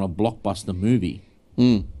 million on a blockbuster movie,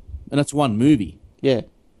 and that's one movie. Yeah,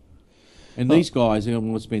 and these guys are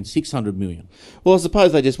going to spend $600 million. Well, I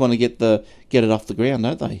suppose they just want to get it off the ground,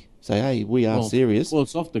 don't they? Say, hey, we are serious. Well,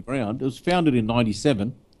 it's off the ground. It was founded in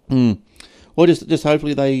 '97. Well, just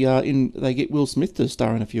hopefully they get Will Smith to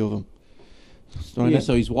star in a few of them.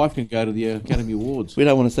 So his wife can go to the Academy Awards. We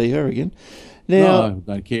don't want to see her again. Now, no,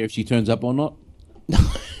 don't care if she turns up or not.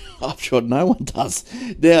 I'm sure no one does.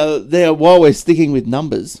 Now, while we're sticking with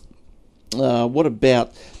numbers, what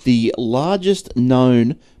about the largest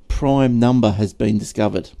known prime number has been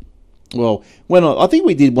discovered? Well, I think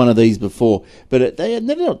we did one of these before, but they're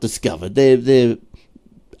not discovered. They're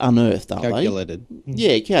unearthed, aren't Calculated.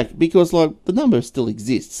 they? Yeah, because the number still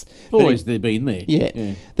exists. Always they've been there.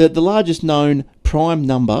 Yeah. The largest known prime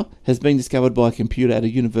number has been discovered by a computer at a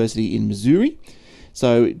university in Missouri.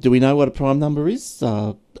 So, do we know what a prime number is?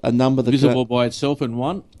 A number that visible by itself in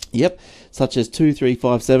one. Yep, such as 2, 3,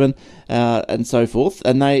 5, 7, and so forth.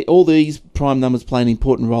 And all these prime numbers play an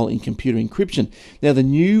important role in computer encryption. Now, the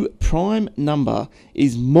new prime number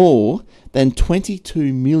is more than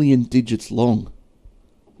 22 million digits long.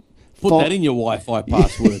 Put that in your Wi-Fi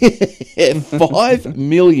password. 5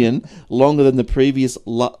 million longer than the previous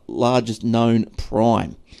largest known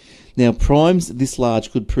prime. Now, primes this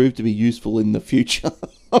large could prove to be useful in the future.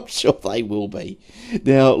 I'm sure they will be.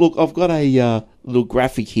 Now, look, I've got a little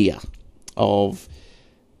graphic here of...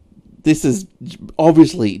 This is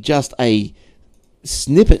obviously just a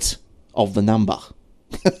snippet of the number.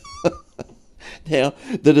 Now,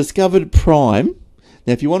 the discovered prime...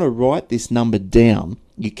 Now, if you want to write this number down,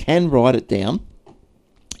 you can write it down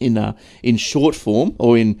in short form,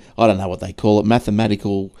 or in, I don't know what they call it,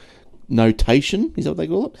 mathematical notation, is that what they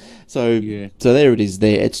call it? So there it is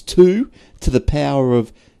there. It's 2 to the power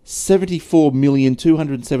of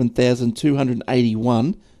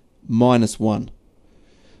 74,207,281 minus 1.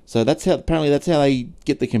 So apparently that's how they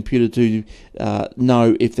get the computer to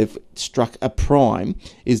know if they've struck a prime,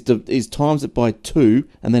 is times it by 2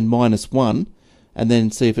 and then minus 1, and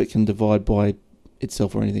then see if it can divide by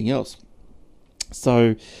itself or anything else.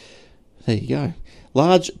 So there you go.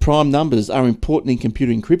 Large prime numbers are important in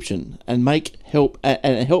computer encryption and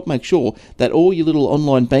help make sure that all your little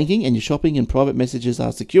online banking and your shopping and private messages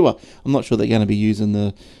are secure. I'm not sure they're going to be using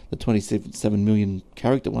the 27 million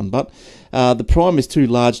character one, but the prime is too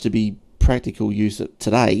large to be practical use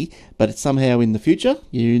today, but it's somehow in the future.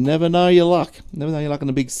 You never know your luck. Never know your luck in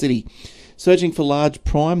a big city. Searching for large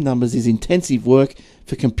prime numbers is intensive work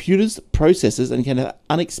for computers, processors, and can have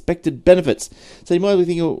unexpected benefits. So you might be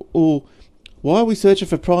thinking, oh, why are we searching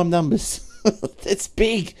for prime numbers? It's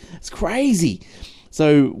big. It's crazy.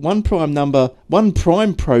 So one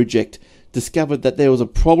prime project discovered that there was a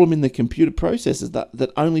problem in the computer processors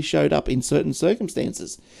that only showed up in certain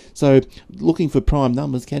circumstances. So looking for prime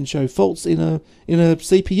numbers can show faults in a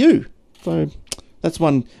CPU. So that's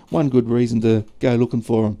one good reason to go looking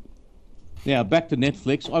for them. Now back to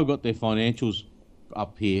Netflix. I've got their financials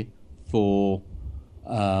up here for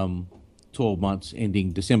 12 months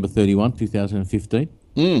ending December 31,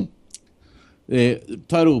 2015. Their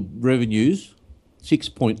total revenues,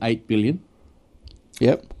 6.8 billion.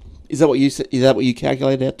 Yep. Is that what you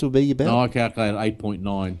calculated out to be about? No, I calculated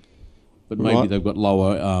 8.9, but maybe they've got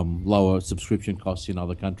lower subscription costs in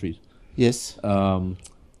other countries. Yes.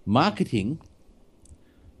 Marketing,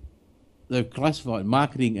 they've classified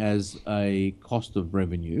marketing as a cost of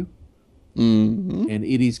revenue. Mm-hmm. And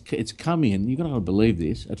it's come in, you've got to believe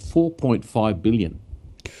this, at 4.5 billion.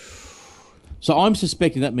 So I'm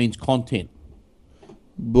suspecting that means content.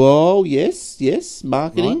 Well, yes,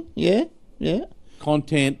 marketing, right? Yeah.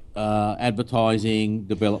 Content, advertising,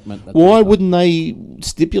 development. Why wouldn't they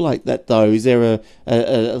stipulate that though? Is there a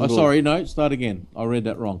little... sorry, no, start again. I read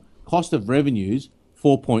that wrong. Cost of revenues,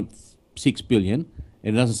 4.6 billion,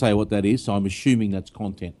 and it doesn't say what that is, so I'm assuming that's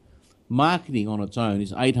content. Marketing on its own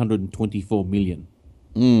is 824 million.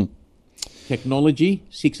 Technology,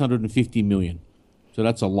 650 million. So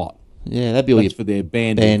that's a lot. Yeah, that'd be all for their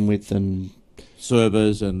bandwidth and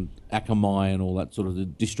servers and Akamai and all that sort of the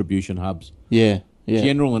distribution hubs. Yeah.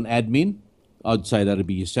 General and admin, I'd say that'd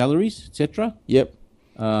be your salaries, etc. Yep.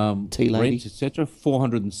 Rents, etc.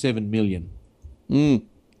 407 million. So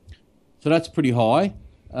that's pretty high.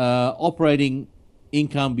 Operating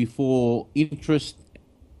income before interest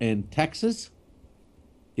and taxes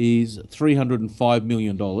is $305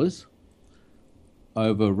 million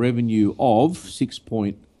over revenue of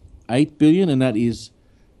 6.8 billion, and that is,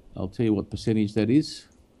 I'll tell you what percentage that is,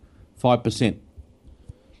 5%.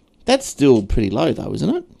 That's still pretty low though,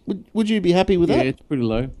 isn't it? Would you be happy with that? Yeah, it's pretty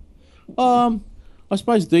low. I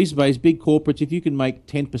suppose these days, big corporates, if you can make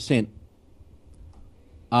 10%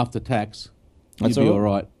 after tax, you'd be all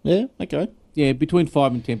right. Yeah, okay. Yeah, between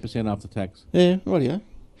 5 and 10% after tax. Yeah, rightio.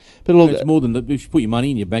 But look, it's more than that. If you put your money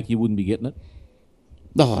in your bank, you wouldn't be getting it.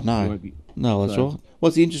 Oh, no. No, that's right.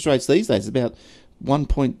 What's the interest rates these days? About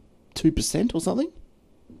 1.2% or something?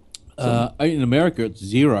 In America, it's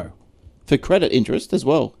 0. For credit interest as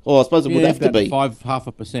well? Or I suppose it would have to be.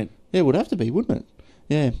 0.5%. Yeah, it would have to be, wouldn't it?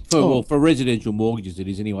 Yeah. For residential mortgages, it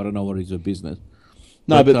is anyway. I don't know what it is for business.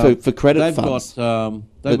 No, but for credit funds.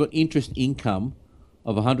 They've got interest income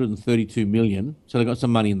of 132 million, so they've got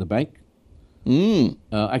some money in the bank.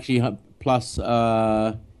 Actually, plus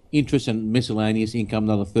interest and miscellaneous income,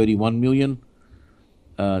 another 31 million.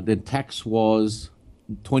 Then tax was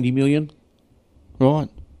 20 million. Right.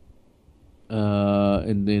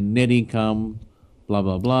 And then net income, blah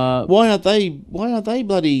blah blah. Why aren't they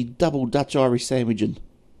bloody double Dutch Irish sandwiching?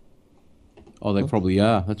 Oh, they probably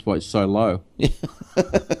are. That's why it's so low.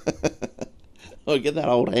 Oh, get that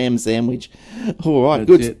old ham sandwich. All right,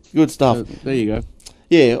 good stuff. There you go.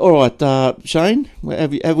 Yeah, all right, Shane.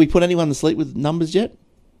 Have we put anyone to sleep with numbers yet?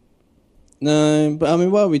 No, but I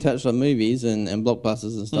mean, while we touched on movies and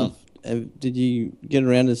blockbusters and stuff, did you get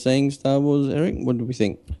around to seeing Star Wars, Eric? What did we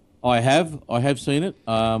think? I have seen it.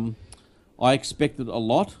 I expected a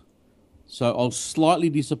lot, so I was slightly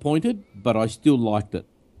disappointed, but I still liked it.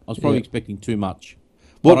 I was probably expecting too much,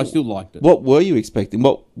 but I still liked it. What were you expecting?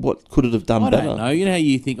 What could it have done better? I don't know. You know how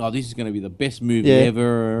you think, this is going to be the best movie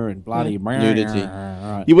ever, and bloody nudity.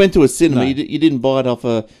 Right. You went to a cinema. No. You didn't buy it off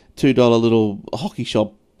a $2 little hockey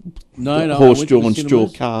shop. No, horse-drawn straw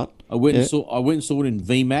cart. I went and saw it in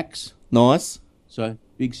VMAX. Nice. So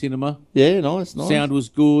big cinema. Yeah, nice. Sound was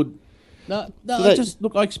good. No.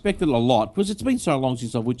 So I expected a lot because it's been so long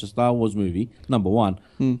since I've watched a Star Wars movie. Number one.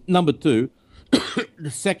 Number two,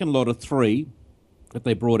 the second lot of 3 that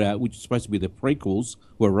they brought out, which is supposed to be the prequels,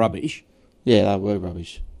 were rubbish. Yeah, they were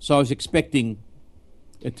rubbish. So I was expecting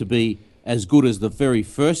it to be as good as the very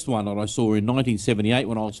first one that I saw in 1978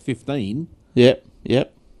 when I was 15. Yep.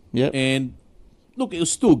 And look, it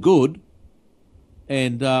was still good.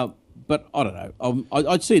 And but I don't know.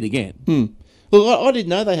 I'd see it again. Look, I didn't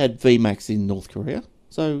know they had VMAX in North Korea,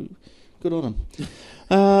 so good on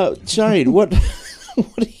them. Shane, what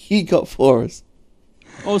what have you got for us?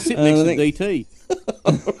 I was sitting next to DT.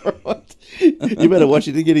 Right. You better watch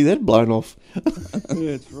it to get his head blown off.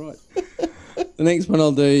 Yeah, that's right. The next one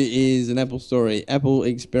I'll do is an Apple story. Apple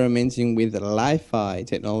experimenting with Li-Fi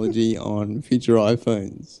technology on future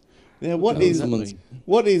iPhones. Now, what is Last in,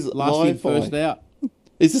 Li-Fi? first out.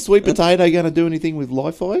 Is the sweet potato going to do anything with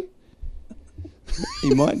Li-Fi?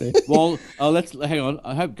 He might do. Well, let's hang on.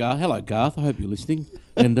 I hope hello Garth. I hope you're listening,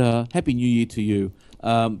 and Happy New Year to you,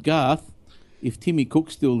 Garth. If Timmy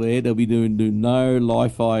Cook's still there, they'll be doing no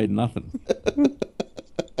Li-Fi, nothing.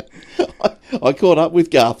 I caught up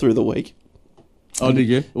with Garth through the week. Oh, did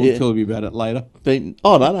you? We'll tell me about it later.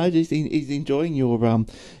 No, he's enjoying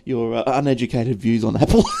your uneducated views on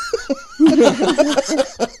Apple.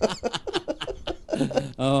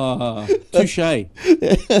 Touche.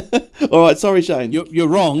 All right, sorry, Shane. You're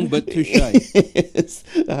wrong, but touche. Yes.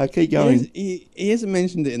 Keep going. He hasn't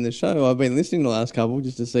mentioned it in the show. I've been listening to the last couple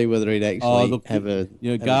just to see whether he'd actually have a.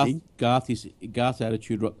 You know, Garth's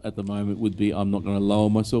attitude at the moment would be, I'm not going to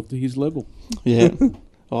lower myself to his level. Yeah.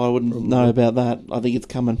 I wouldn't know about that. I think it's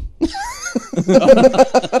coming.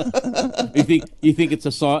 You think it's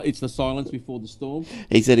the silence before the storm?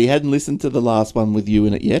 He said he hadn't listened to the last one with you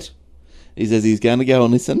in it yet. He says he's going to go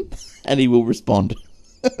and listen, and he will respond.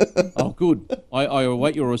 Oh, good. I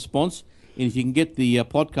await your response, and if you can get the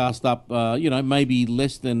podcast up, maybe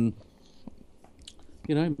less than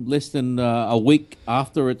a week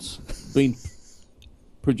after it's been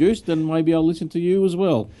produced, then maybe I'll listen to you as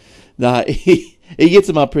well. No, he gets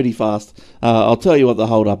them up pretty fast. I'll tell you what the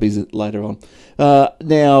hold-up is later on.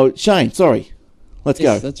 Now, Shane, sorry. Let's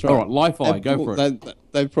go. That's right. All right, Li-Fi, go for it.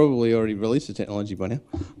 They've probably already released the technology by now.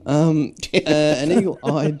 An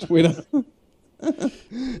eagle-eyed Twitter...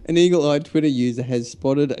 An eagle-eyed Twitter user has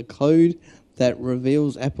spotted a code that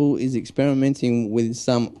reveals Apple is experimenting with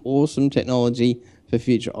some awesome technology for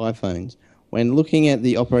future iPhones. When looking at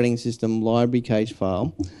the operating system library cache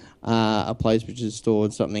file, a place which has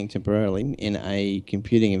stored something temporarily in a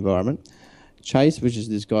computing environment, Chase, which is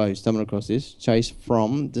this guy who stumbled across this, Chase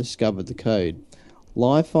From discovered the code.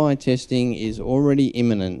 Li-Fi testing is already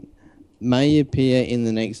imminent, may appear in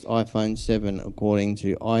the next iPhone 7 according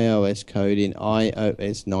to iOS code in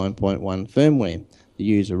iOS 9.1 firmware, the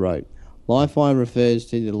user wrote. Li-Fi refers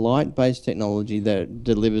to the light-based technology that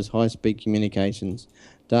delivers high-speed communications.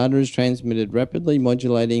 Data is transmitted rapidly,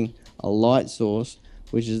 modulating a light source,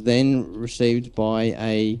 which is then received by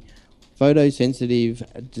a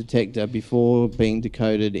photosensitive detector before being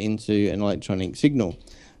decoded into an electronic signal.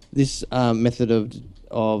 This method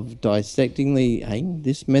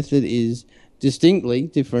this method is distinctly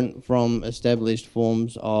different from established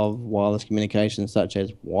forms of wireless communication such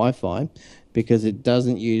as Wi-Fi because it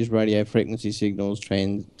doesn't use radio frequency signals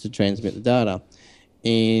to transmit the data.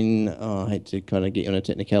 I hate to kind of get you on a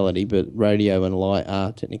technicality, but radio and light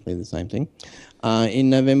are technically the same thing. In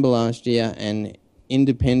November last year, an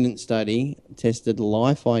independent study tested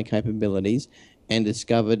Li-Fi capabilities and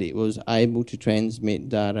discovered it was able to transmit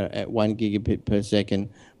data at 1 gigabit per second,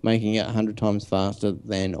 making it 100 times faster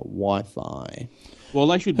than Wi-Fi. Well,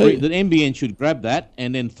 the NBN should grab that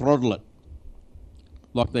and then throttle it,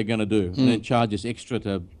 like they're going to do, and then charge us extra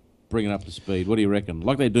to bring it up to speed. What do you reckon?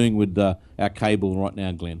 Like they're doing with our cable right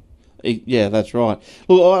now, Glenn. Yeah, that's right.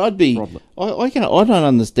 Look, I don't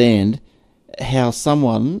understand how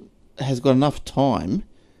someone has got enough time,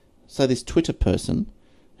 so this Twitter person,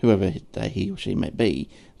 whoever he or she may be,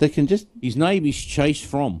 they can just... His name is Chase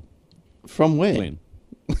From. From where? Glenn.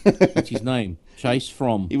 That's his name. Chase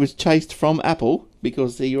From. He was chased from Apple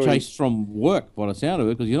because he already... Chased from work, by the sound of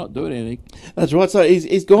it, because you're not doing anything. That's right. So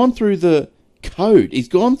he's gone through the code.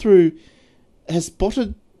 Has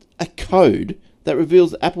spotted a code that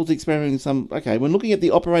reveals Apple's experimenting with some... Okay, when looking at the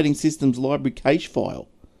operating system's library cache file,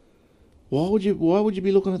 why would you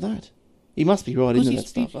be looking at that? He must be right into that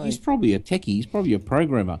stuff. He's probably a techie. He's probably a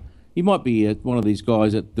programmer. He might be one of these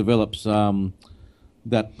guys that develops the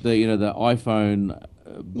iPhone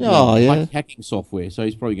hacking software. So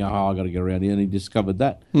he's probably going, I got to get around here, and he discovered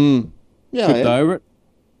that. Tripped over it.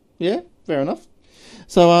 Yeah, fair enough.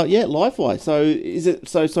 So Li-Fi. So is it?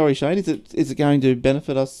 So sorry, Shane. Is it going to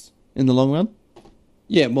benefit us in the long run?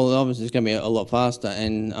 Yeah, well, obviously it's going to be a lot faster.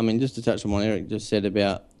 And I mean, just to touch on what Eric just said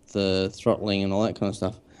about the throttling and all that kind of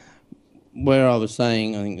stuff. Where I was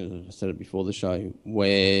saying, I think I said it before the show,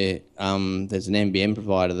 where there's an NBN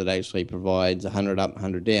provider that actually provides 100 up,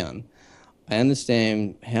 100 down. I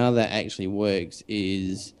understand how that actually works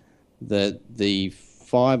is that the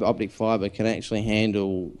optic fiber can actually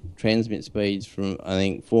handle transmit speeds from, I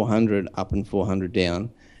think, 400 up and 400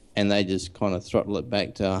 down, and they just kind of throttle it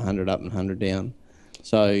back to 100 up and 100 down.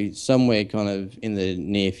 So somewhere kind of in the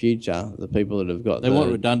near future, the people that have got they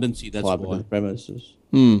want redundancy. That's fiber why. to the premises.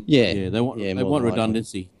 Yeah, they want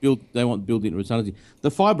redundancy. They want built-in redundancy.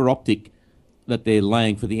 The fiber optic that they're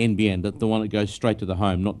laying for the NBN, the one that goes straight to the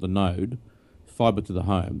home, not the node, fiber to the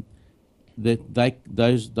home.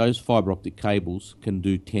 Those fiber optic cables can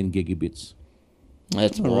do 10 gigabits.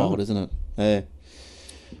 That's wild, isn't it? Yeah.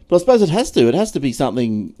 But I suppose it has to. It has to be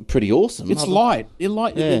something pretty awesome. It's light.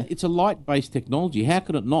 It's a light-based technology. How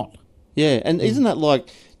could it not? Yeah, and isn't that like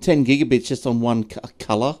 10 gigabits just on one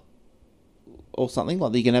colour or something?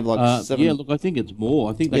 Like you can have like 7... Yeah, look, I think it's more.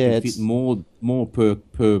 I think they can fit more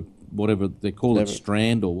per whatever they call it,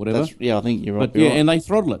 strand or whatever. I think you're right. But and they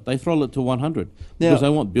throttle it. They throttle it to 100 because they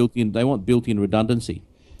want built-in redundancy.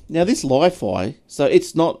 Now this Li-Fi, so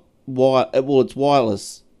it's not it's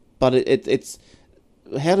wireless, but it's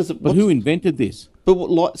how does it? But who invented this?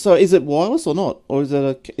 But so is it wireless or not, or is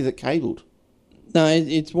it cabled? No,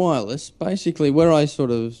 it's wireless. Basically, where I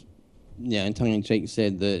sort of, in tongue in cheek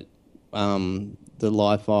said that the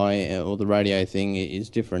Li-Fi or the radio thing is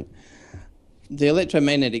different. The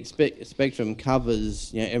electromagnetic spectrum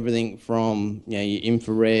covers everything from your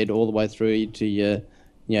infrared all the way through to your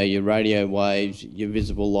radio waves, your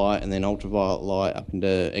visible light, and then ultraviolet light up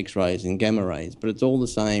into X-rays and gamma rays. But it's all the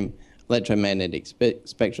same electromagnetic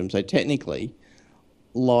spectrum. So technically,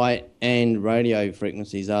 light and radio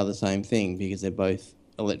frequencies are the same thing because they're both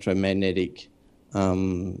electromagnetic.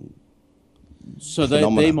 So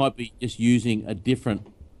they might be just using a different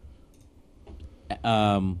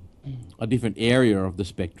area of the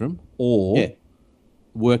spectrum, or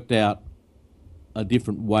worked out a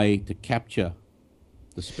different way to capture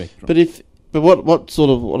the spectrum. But what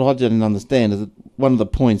I didn't understand is that one of the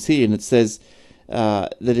points here, and it says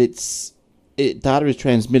that data is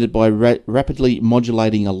transmitted by rapidly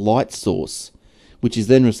modulating a light source, which is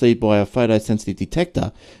then received by a photosensitive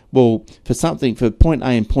detector. Well, for point A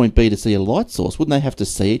and point B to see a light source, wouldn't they have to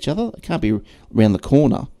see each other? It can't be around the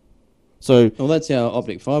corner. So, well, that's how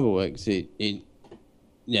optic fiber works. The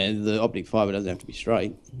optic fiber doesn't have to be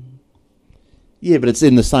straight. Yeah, but it's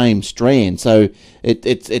in the same strand, so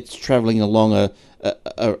it's travelling along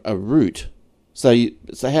a route. So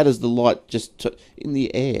how does the light just in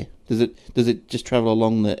the air? Does it just travel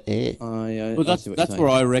along the air? Well, that's where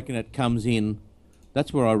I reckon it comes in.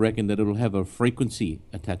 That's where I reckon that it'll have a frequency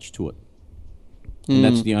attached to it, and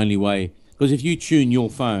that's the only way. Because if you tune your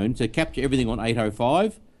phone to capture everything on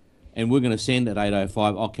 805, and we're going to send at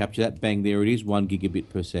 805, I'll capture that. Bang, there it is, 1 gigabit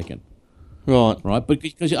per second. Right. But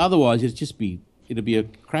because otherwise it'll be a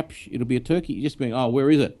crap. It'll be a turkey. You're just being, where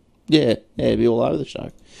is it? Yeah, it'll be all over the show.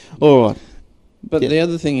 All right. But the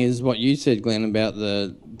other thing is what you said, Glenn, about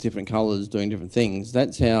the different colours doing different things.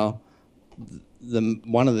 That's how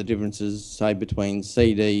one of the differences, say, between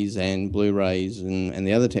CDs and Blu-rays and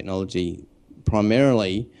the other technology,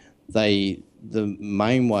 primarily the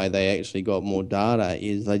main way they actually got more data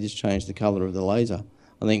is they just changed the colour of the laser.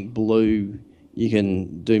 I think blue, you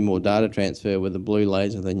can do more data transfer with a blue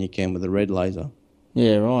laser than you can with a red laser.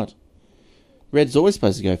 Yeah, right. Red's always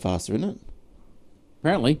supposed to go faster, isn't it?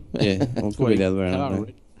 Apparently. Yeah, well, it could be the other way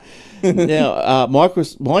around. Now,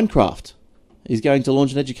 Minecraft is going to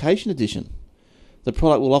launch an education edition. The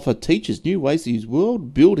product will offer teachers new ways to use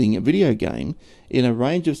world-building video game in a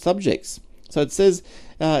range of subjects. So it says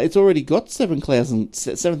it's already got 7,000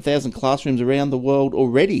 classrooms around the world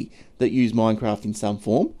already that use Minecraft in some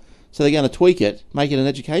form. So they're going to tweak it, make it an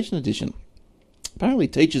education edition. Apparently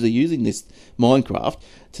teachers are using this Minecraft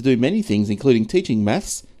to do many things, including teaching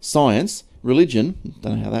maths, science, religion,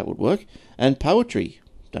 don't know how that would work, and poetry,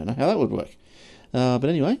 don't know how that would work. But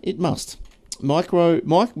anyway, it must.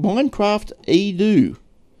 Minecraft Edu.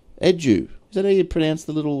 Is that how you pronounce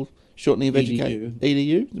the little shortening of education?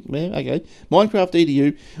 Edu? Yeah, okay. Minecraft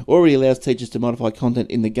Edu already allows teachers to modify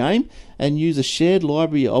content in the game and use a shared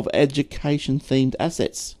library of education-themed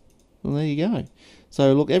assets. Well, there you go.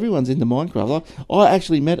 So, look, everyone's into Minecraft. I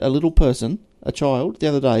actually met a little person, a child, the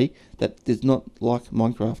other day that does not like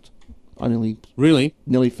Minecraft. I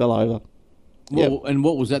nearly fell over. Well, yep. And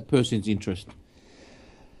what was that person's interest?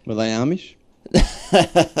 Were they Amish?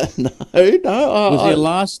 No.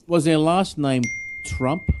 Was their last name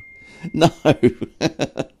Trump? No.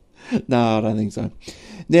 No, I don't think so.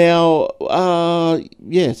 Now,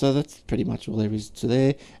 so that's pretty much all there is to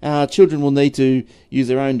there. Children will need to use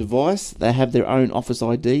their own device. They have their own Office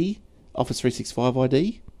ID, Office 365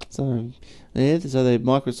 ID. So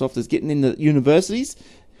Microsoft is getting into universities,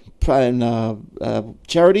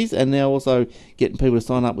 charities, and now also getting people to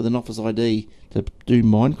sign up with an Office ID to do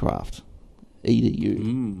Minecraft.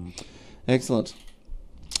 EDU. Excellent.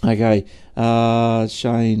 Okay,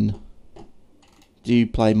 Shane, do you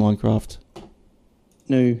play Minecraft?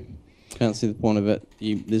 No, can't see the point of it.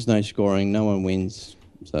 There's no scoring, no one wins,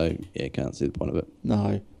 so yeah, can't see the point of it. No.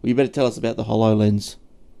 Well, you better tell us about the HoloLens.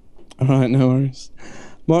 All right, no worries.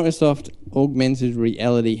 Microsoft augmented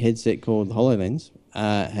reality headset called the HoloLens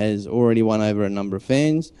has already won over a number of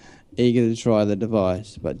fans eager to try the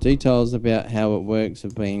device, but details about how it works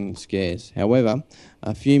have been scarce. However,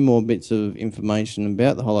 a few more bits of information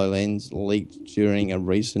about the HoloLens leaked during a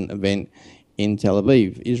recent event in Tel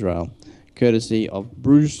Aviv, Israel, courtesy of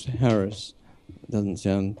Bruce Harris. Doesn't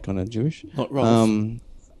sound kind of Jewish. Not Rolf.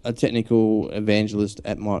 A technical evangelist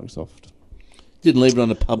at Microsoft. Didn't leave it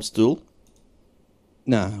on a pub stool.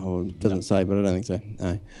 No, it doesn't say, but I don't think so.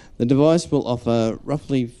 No. The device will offer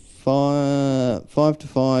roughly 5 to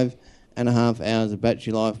 5.5 hours of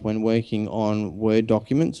battery life when working on Word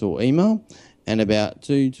documents or email, and about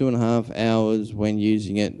 2.5 hours when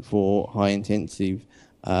using it for high-intensive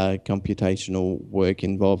computational work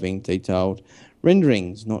involving detailed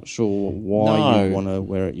renderings. Not sure why you'd want to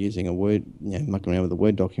wear it using a Word, mucking around with a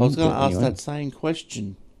Word document. I was going to ask that same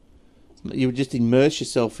question. You would just immerse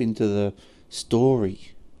yourself into the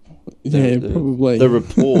story. Probably. The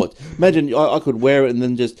report. Imagine I could wear it and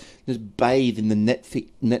then just bathe in the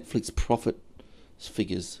Netflix profit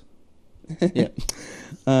figures. Yeah.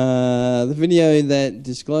 The video that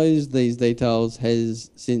disclosed these details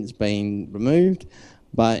has since been removed,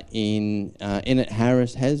 but in it,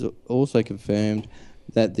 Harris has also confirmed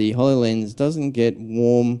that the HoloLens doesn't get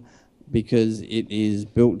warm because it is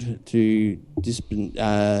built to dissipate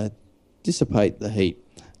the heat.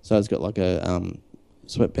 So it's got like a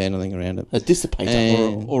sweatband thing around it. A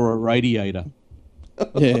dissipator. Or a radiator.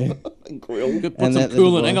 Yeah. Grill. Put some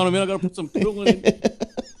coolant. Hang on a minute, I've got to put some coolant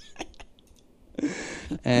in.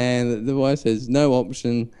 And the device has no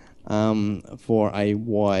option for a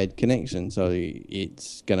wired connection, so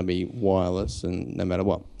it's going to be wireless and no matter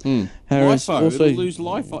what. Harris Wi-Fi. also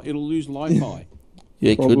It'll lose Wi-Fi.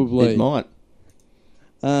 Yeah, probably. It might.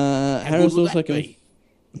 Harris also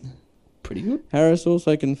Pretty good. Harris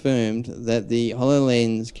also confirmed that the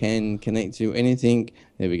HoloLens can connect to anything,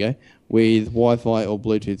 there we go, with Wi-Fi or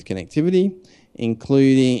Bluetooth connectivity,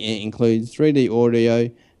 it includes 3D audio,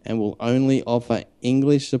 and will only offer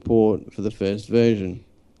English support for the first version.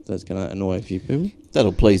 That's going to annoy a few people.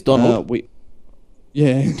 That'll please Donald.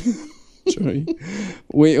 True.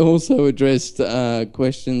 We also addressed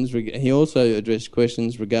questions. He also addressed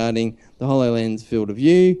questions regarding the HoloLens field of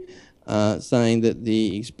view, saying that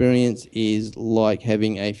the experience is like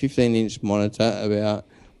having a 15-inch monitor about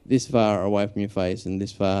this far away from your face, and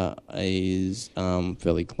this far is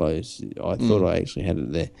fairly close. I thought I actually had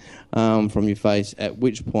it there from your face, at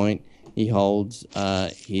which point he holds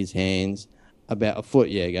his hands about a foot,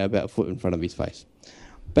 about a foot in front of his face.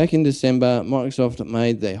 Back in December, Microsoft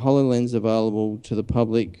made the HoloLens available to the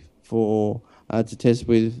public for to test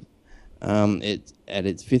with it at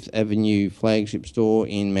its Fifth Avenue flagship store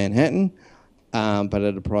in Manhattan, but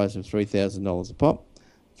at a price of $3,000 a pop.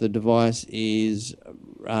 The device is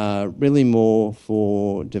really more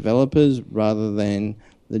for developers rather than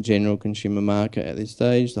the general consumer market at this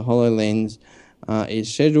stage. The HoloLens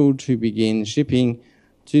is scheduled to begin shipping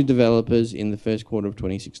to developers in the first quarter of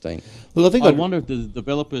 2016. Well, I wonder if the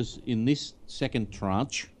developers in this second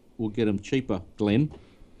tranche will get them cheaper, Glenn.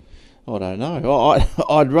 I don't know.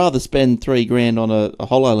 I'd rather spend $3,000 on a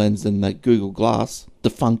HoloLens than that Google Glass,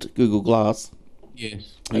 defunct Google Glass.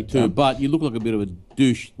 Yes, me too. But you look like a bit of a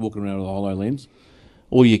douche walking around with a HoloLens.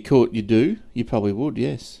 Or you probably would,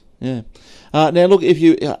 yes. Yeah. Now look, if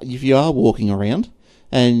you are walking around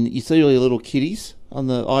and you see all your little kiddies on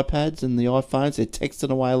the iPads and the iPhones, they're texting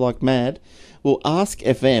away like mad. Well,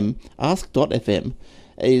 Ask.fm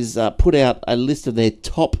is put out a list of their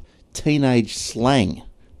top teenage slang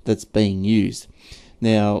that's being used.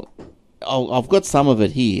 Now, I've got some of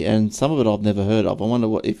it here, and some of it I've never heard of. I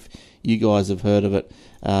wonder if you guys have heard of it,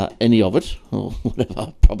 any of it, or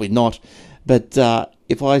whatever. Probably not. But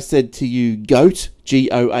if I said to you, GOAT,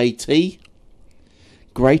 G-O-A-T,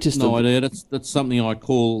 greatest. No idea. That's something I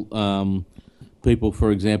call people,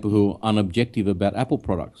 for example, who are unobjective about Apple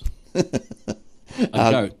products. A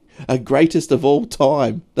goat. A greatest of all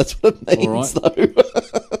time. That's what it means, though.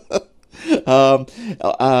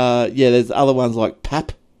 There's other ones like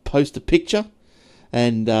PAP, post a picture,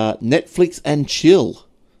 and Netflix and chill,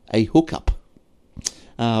 a hookup.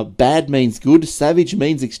 Bad means good, savage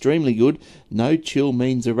means extremely good, no chill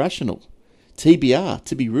means irrational. TBR,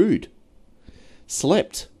 to be rude.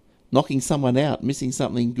 Slept, knocking someone out, missing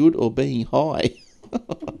something good, or being high.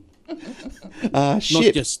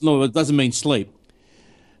 Ship. No, it doesn't mean sleep.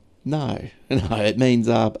 No, it means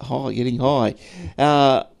high, getting high.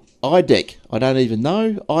 IDEC, I don't even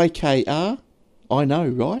know. IKR, I know,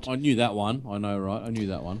 right? I knew that one. I know, right? I knew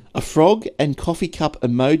that one. A frog and coffee cup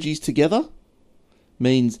emojis together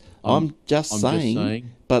means I'm just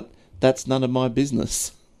saying, but that's none of my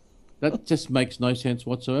business. That just makes no sense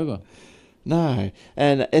whatsoever. No.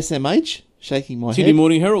 And SMH, shaking my Sydney head.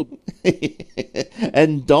 Morning Herald.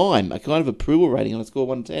 And Dime, a kind of approval rating on a score of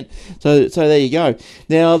 1 to 10. So there you go.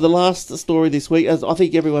 Now, the last story this week, as I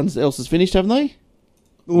think everyone else has finished, haven't they?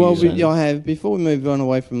 Well, I have. Before we move on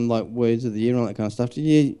away from like words of the year and all that kind of stuff, did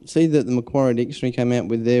you see that the Macquarie Dictionary came out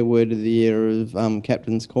with their word of the year of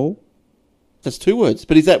Captain's Call? That's 2 words,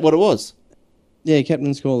 but is that what it was? Yeah,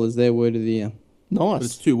 Captain's Call is their word of the year. Nice. But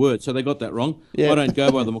it's 2 words, so they got that wrong. Yeah. I don't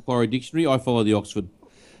go by the Macquarie Dictionary. I follow the Oxford.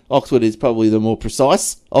 Oxford is probably the more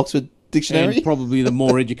precise Oxford Dictionary. And probably the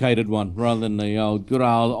more educated one, rather than the good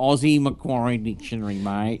old Aussie Macquarie Dictionary,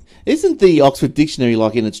 mate. Isn't the Oxford Dictionary,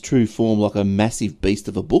 like in its true form, like a massive beast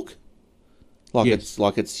of a book? Yes.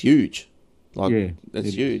 It's huge.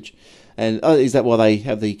 It's huge. And is that why they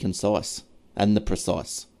have the concise and the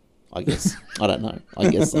precise? I guess. I don't know. I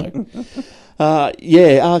guess so. Why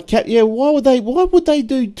would they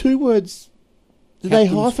do 2 words? Did they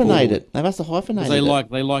hyphenate it? They must have hyphenated it.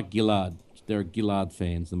 They like Gillard. They're Gillard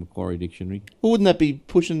fans, the Macquarie Dictionary. Well, wouldn't that be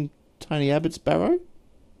pushing Tony Abbott's barrow?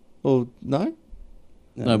 Or no?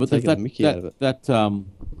 No, but that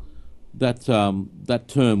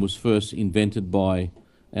term was first invented by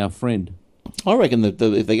our friend. I reckon that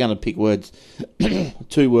if they're going to pick words,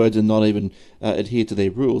 2 words, and not even adhere to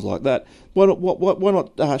their rules like that, why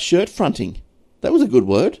not shirt fronting? That was a good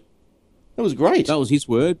word. That was great. That was his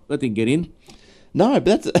word. That didn't get in. No,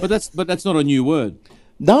 but that's not a new word.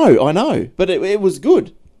 No, I know, but it was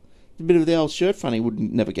good. A bit of the old shirt fronting would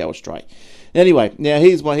never go astray. Anyway, now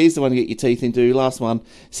here's the one to get your teeth into. Last one,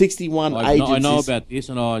 61 agencies. I know about this,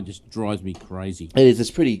 and it just drives me crazy. It is.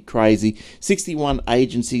 It's pretty crazy. 61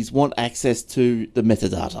 agencies want access to the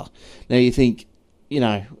metadata. Now you think,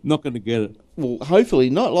 not going to get it. Well, hopefully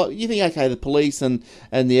not. Like you think, okay, the police and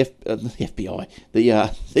the FBI,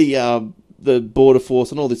 the border force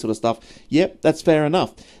and all this sort of stuff. Yep, that's fair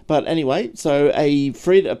enough. But anyway, so a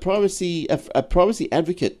privacy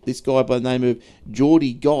advocate, this guy by the name of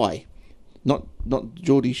Geordie Guy, not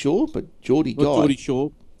Geordie Shaw, but Geordie Guy. Geordie Shaw.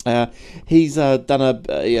 He's done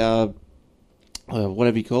a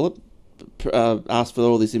whatever you call it. Asked for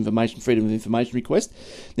all this information, freedom of information request.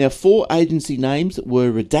 Now, 4 agency names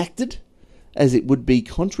were redacted, as it would be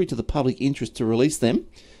contrary to the public interest to release them.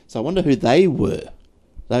 So I wonder who they were.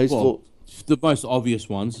 Those 4. The most obvious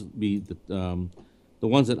ones be the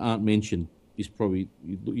ones that aren't mentioned is probably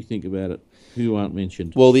you think about it. Who aren't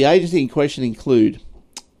mentioned? Well, the agency in question include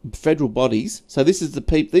federal bodies. So this is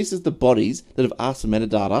the bodies that have asked for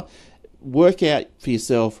metadata. Work out for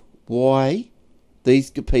yourself why these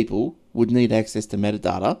people would need access to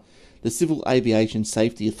metadata. The Civil Aviation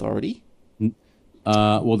Safety Authority.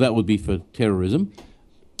 Well, that would be for terrorism.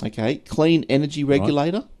 Okay. Clean Energy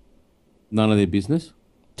Regulator. Right. None of their business.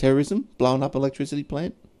 Terrorism, blowing up electricity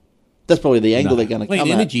plant. That's probably the angle they're going to come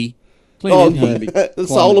energy. at. Clean energy. The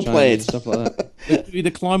solar plants. Stuff like that. The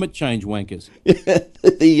climate change wankers.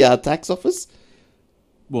 The tax office.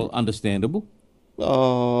 Well, understandable.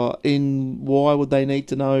 Why would they need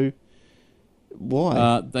to know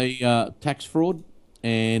why? Tax fraud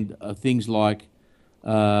and things like,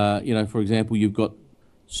 for example, you've got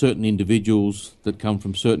certain individuals that come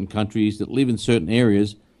from certain countries that live in certain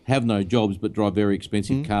areas, have no jobs but drive very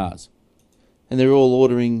expensive cars. And they're all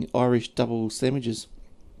ordering Irish double sandwiches.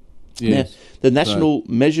 Yes. Now, the National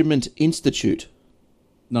Measurement Institute.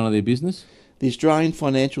 None of their business. The Australian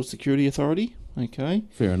Financial Security Authority. Okay.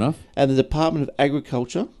 Fair enough. And the Department of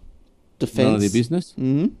Agriculture. Defence. None of their business.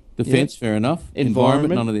 Mm-hmm. Defence, fair enough.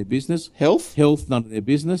 Environment, none of their business. Health, none of their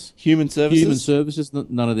business. Human Services,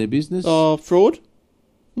 none of their business. Fraud.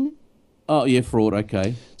 Oh, yeah, fraud,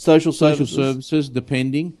 okay. Social Services,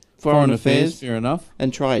 depending. Foreign Affairs, fair enough.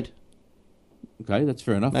 And Trade. Okay, that's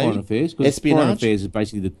fair enough. Maybe. Foreign Affairs. Because Foreign Affairs is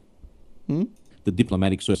basically the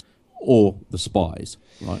diplomatic service or the spies,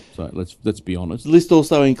 right? So let's be honest. The list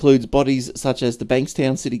also includes bodies such as the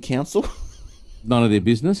Bankstown City Council. None of their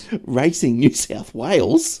business. Racing New South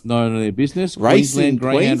Wales. None of their business. Racing Queensland,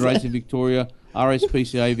 Greyhound Racing Victoria,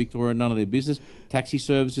 RSPCA Victoria, none of their business. Taxi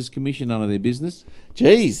Services Commission, none of their business.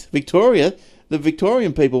 Geez, Victoria, the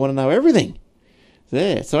Victorian people want to know everything.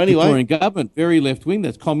 There. So anyway, Victorian government, very left wing.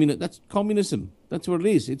 That's communism. That's what it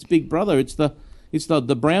is. It's Big Brother. It's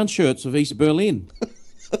the brown shirts of East Berlin.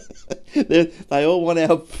 They all want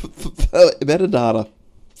our metadata.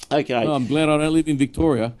 Okay. Oh, I'm glad I don't live in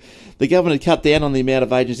Victoria. The government cut down on the amount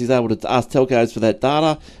of agencies able to ask telcos for that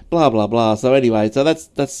data, blah, blah, blah. So anyway, so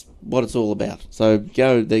that's what it's all about. So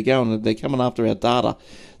they're coming after our data.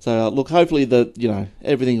 So look, hopefully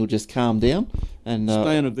everything will just calm down. And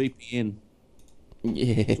stay on a VPN.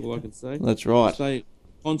 Yeah. That's all I can say. That's right. Stay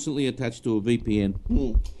constantly attached to a VPN.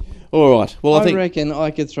 All right. Well, I think reckon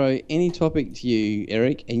I could throw any topic to you,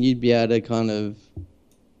 Eric, and you'd be able to kind of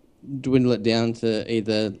dwindle it down to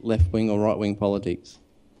either left-wing or right-wing politics.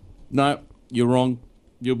 No, you're wrong.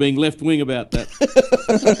 You're being left-wing about that.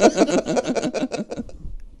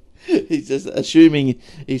 He's just assuming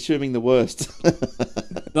the worst.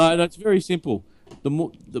 No, that's very simple.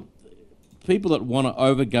 The people that want to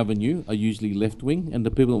overgovern you are usually left-wing, and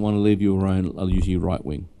the people that want to leave you alone are usually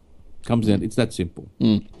right-wing. Comes down. It's that simple.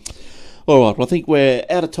 All right, well, I think we're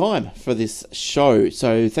out of time for this show.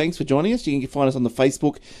 So thanks for joining us. You can find us on the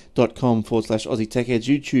facebook.com/Aussie Tech Heads,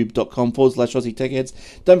 youtube.com/Aussie Tech Heads.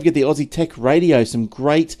 Don't forget the Aussie Tech Radio, some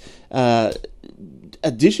great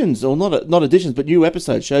additions, or not additions, but new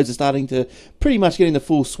episodes. Shows are starting to pretty much get in the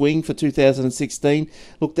full swing for 2016.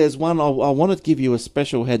 Look, there's one I want to give you a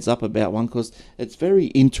special heads up about one because it's very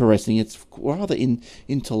interesting. It's rather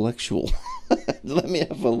intellectual. Let me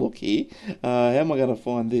have a look here. How am I going to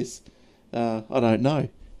find this? I don't know.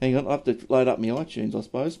 Hang on, I have to load up my iTunes, I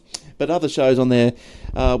suppose. But other shows on there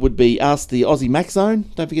would be Us, the Aussie Mac Zone.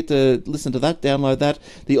 Don't forget to listen to that, download that.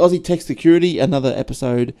 The Aussie Tech Security, another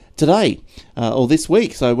episode today, or this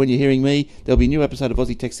week. So when you're hearing me, there'll be a new episode of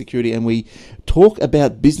Aussie Tech Security, and we talk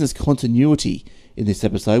about business continuity in this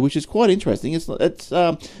episode, which is quite interesting. It's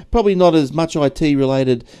probably not as much IT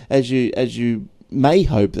related as you may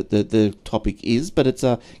hope that the topic is, but it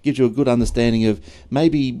gives you a good understanding of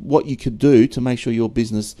maybe what you could do to make sure your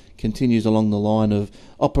business continues along the line of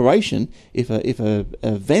operation if a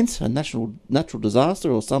event, a natural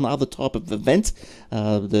disaster or some other type of event,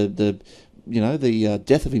 the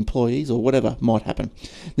death of employees or whatever might happen.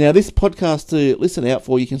 Now, this podcast to listen out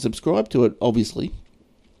for, you can subscribe to it, obviously,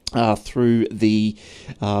 through the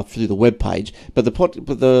web page, but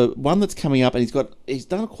the one that's coming up, and he's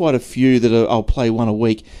done quite a few that I'll play one a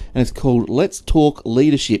week, and it's called Let's Talk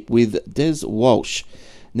Leadership with Des Walsh.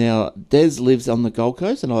 Now, Des lives on the Gold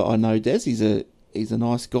Coast, and I know Des. He's a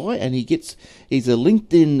nice guy, and he's a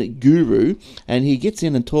LinkedIn guru, and he gets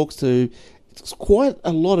in and talks to quite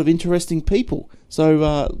a lot of interesting people.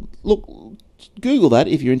 So look, Google that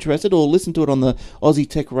if you're interested, or listen to it on the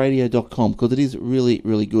AussieTechRadio.com, because it is really,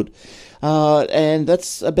 really good. And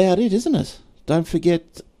that's about it, isn't it? Don't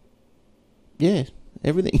forget,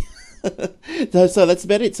 everything. So that's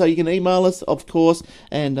about it. So you can email us, of course,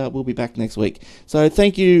 and we'll be back next week. So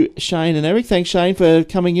thank you, Shane and Eric. Thanks, Shane, for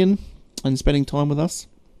coming in and spending time with us.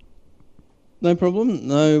 No problem.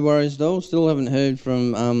 No worries at all. Still haven't heard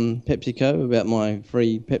from PepsiCo about my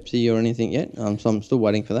free Pepsi or anything yet. So I'm still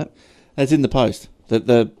waiting for that. It's in the post.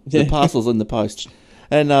 The parcel's in the post.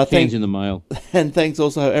 And thanks in the mail. And thanks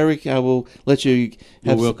also, Eric. I will let you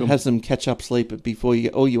have some catch-up sleep before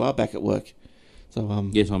you are back at work. So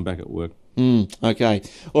yes, I'm back at work. Okay.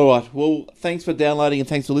 All right. Well, thanks for downloading and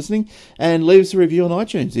thanks for listening. And leave us a review on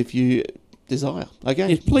iTunes if you desire. Okay.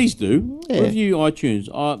 Yes, please do. Yeah. Review iTunes.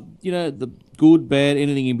 The good, bad,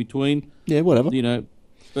 anything in between. Yeah, whatever.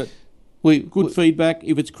 But good feedback.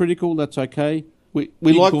 If it's critical, that's okay. We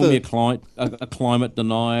you like call me a climate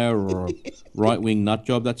denier or a right-wing nut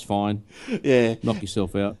job. That's fine. Yeah. Knock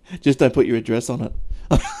yourself out. Just don't put your address on it.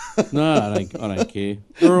 No, I don't care.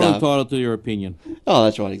 You're all entitled to your opinion. Oh,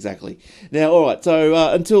 that's right, exactly. Now, all right. So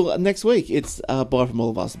until next week, it's bye from all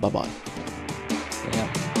of us. Bye-bye.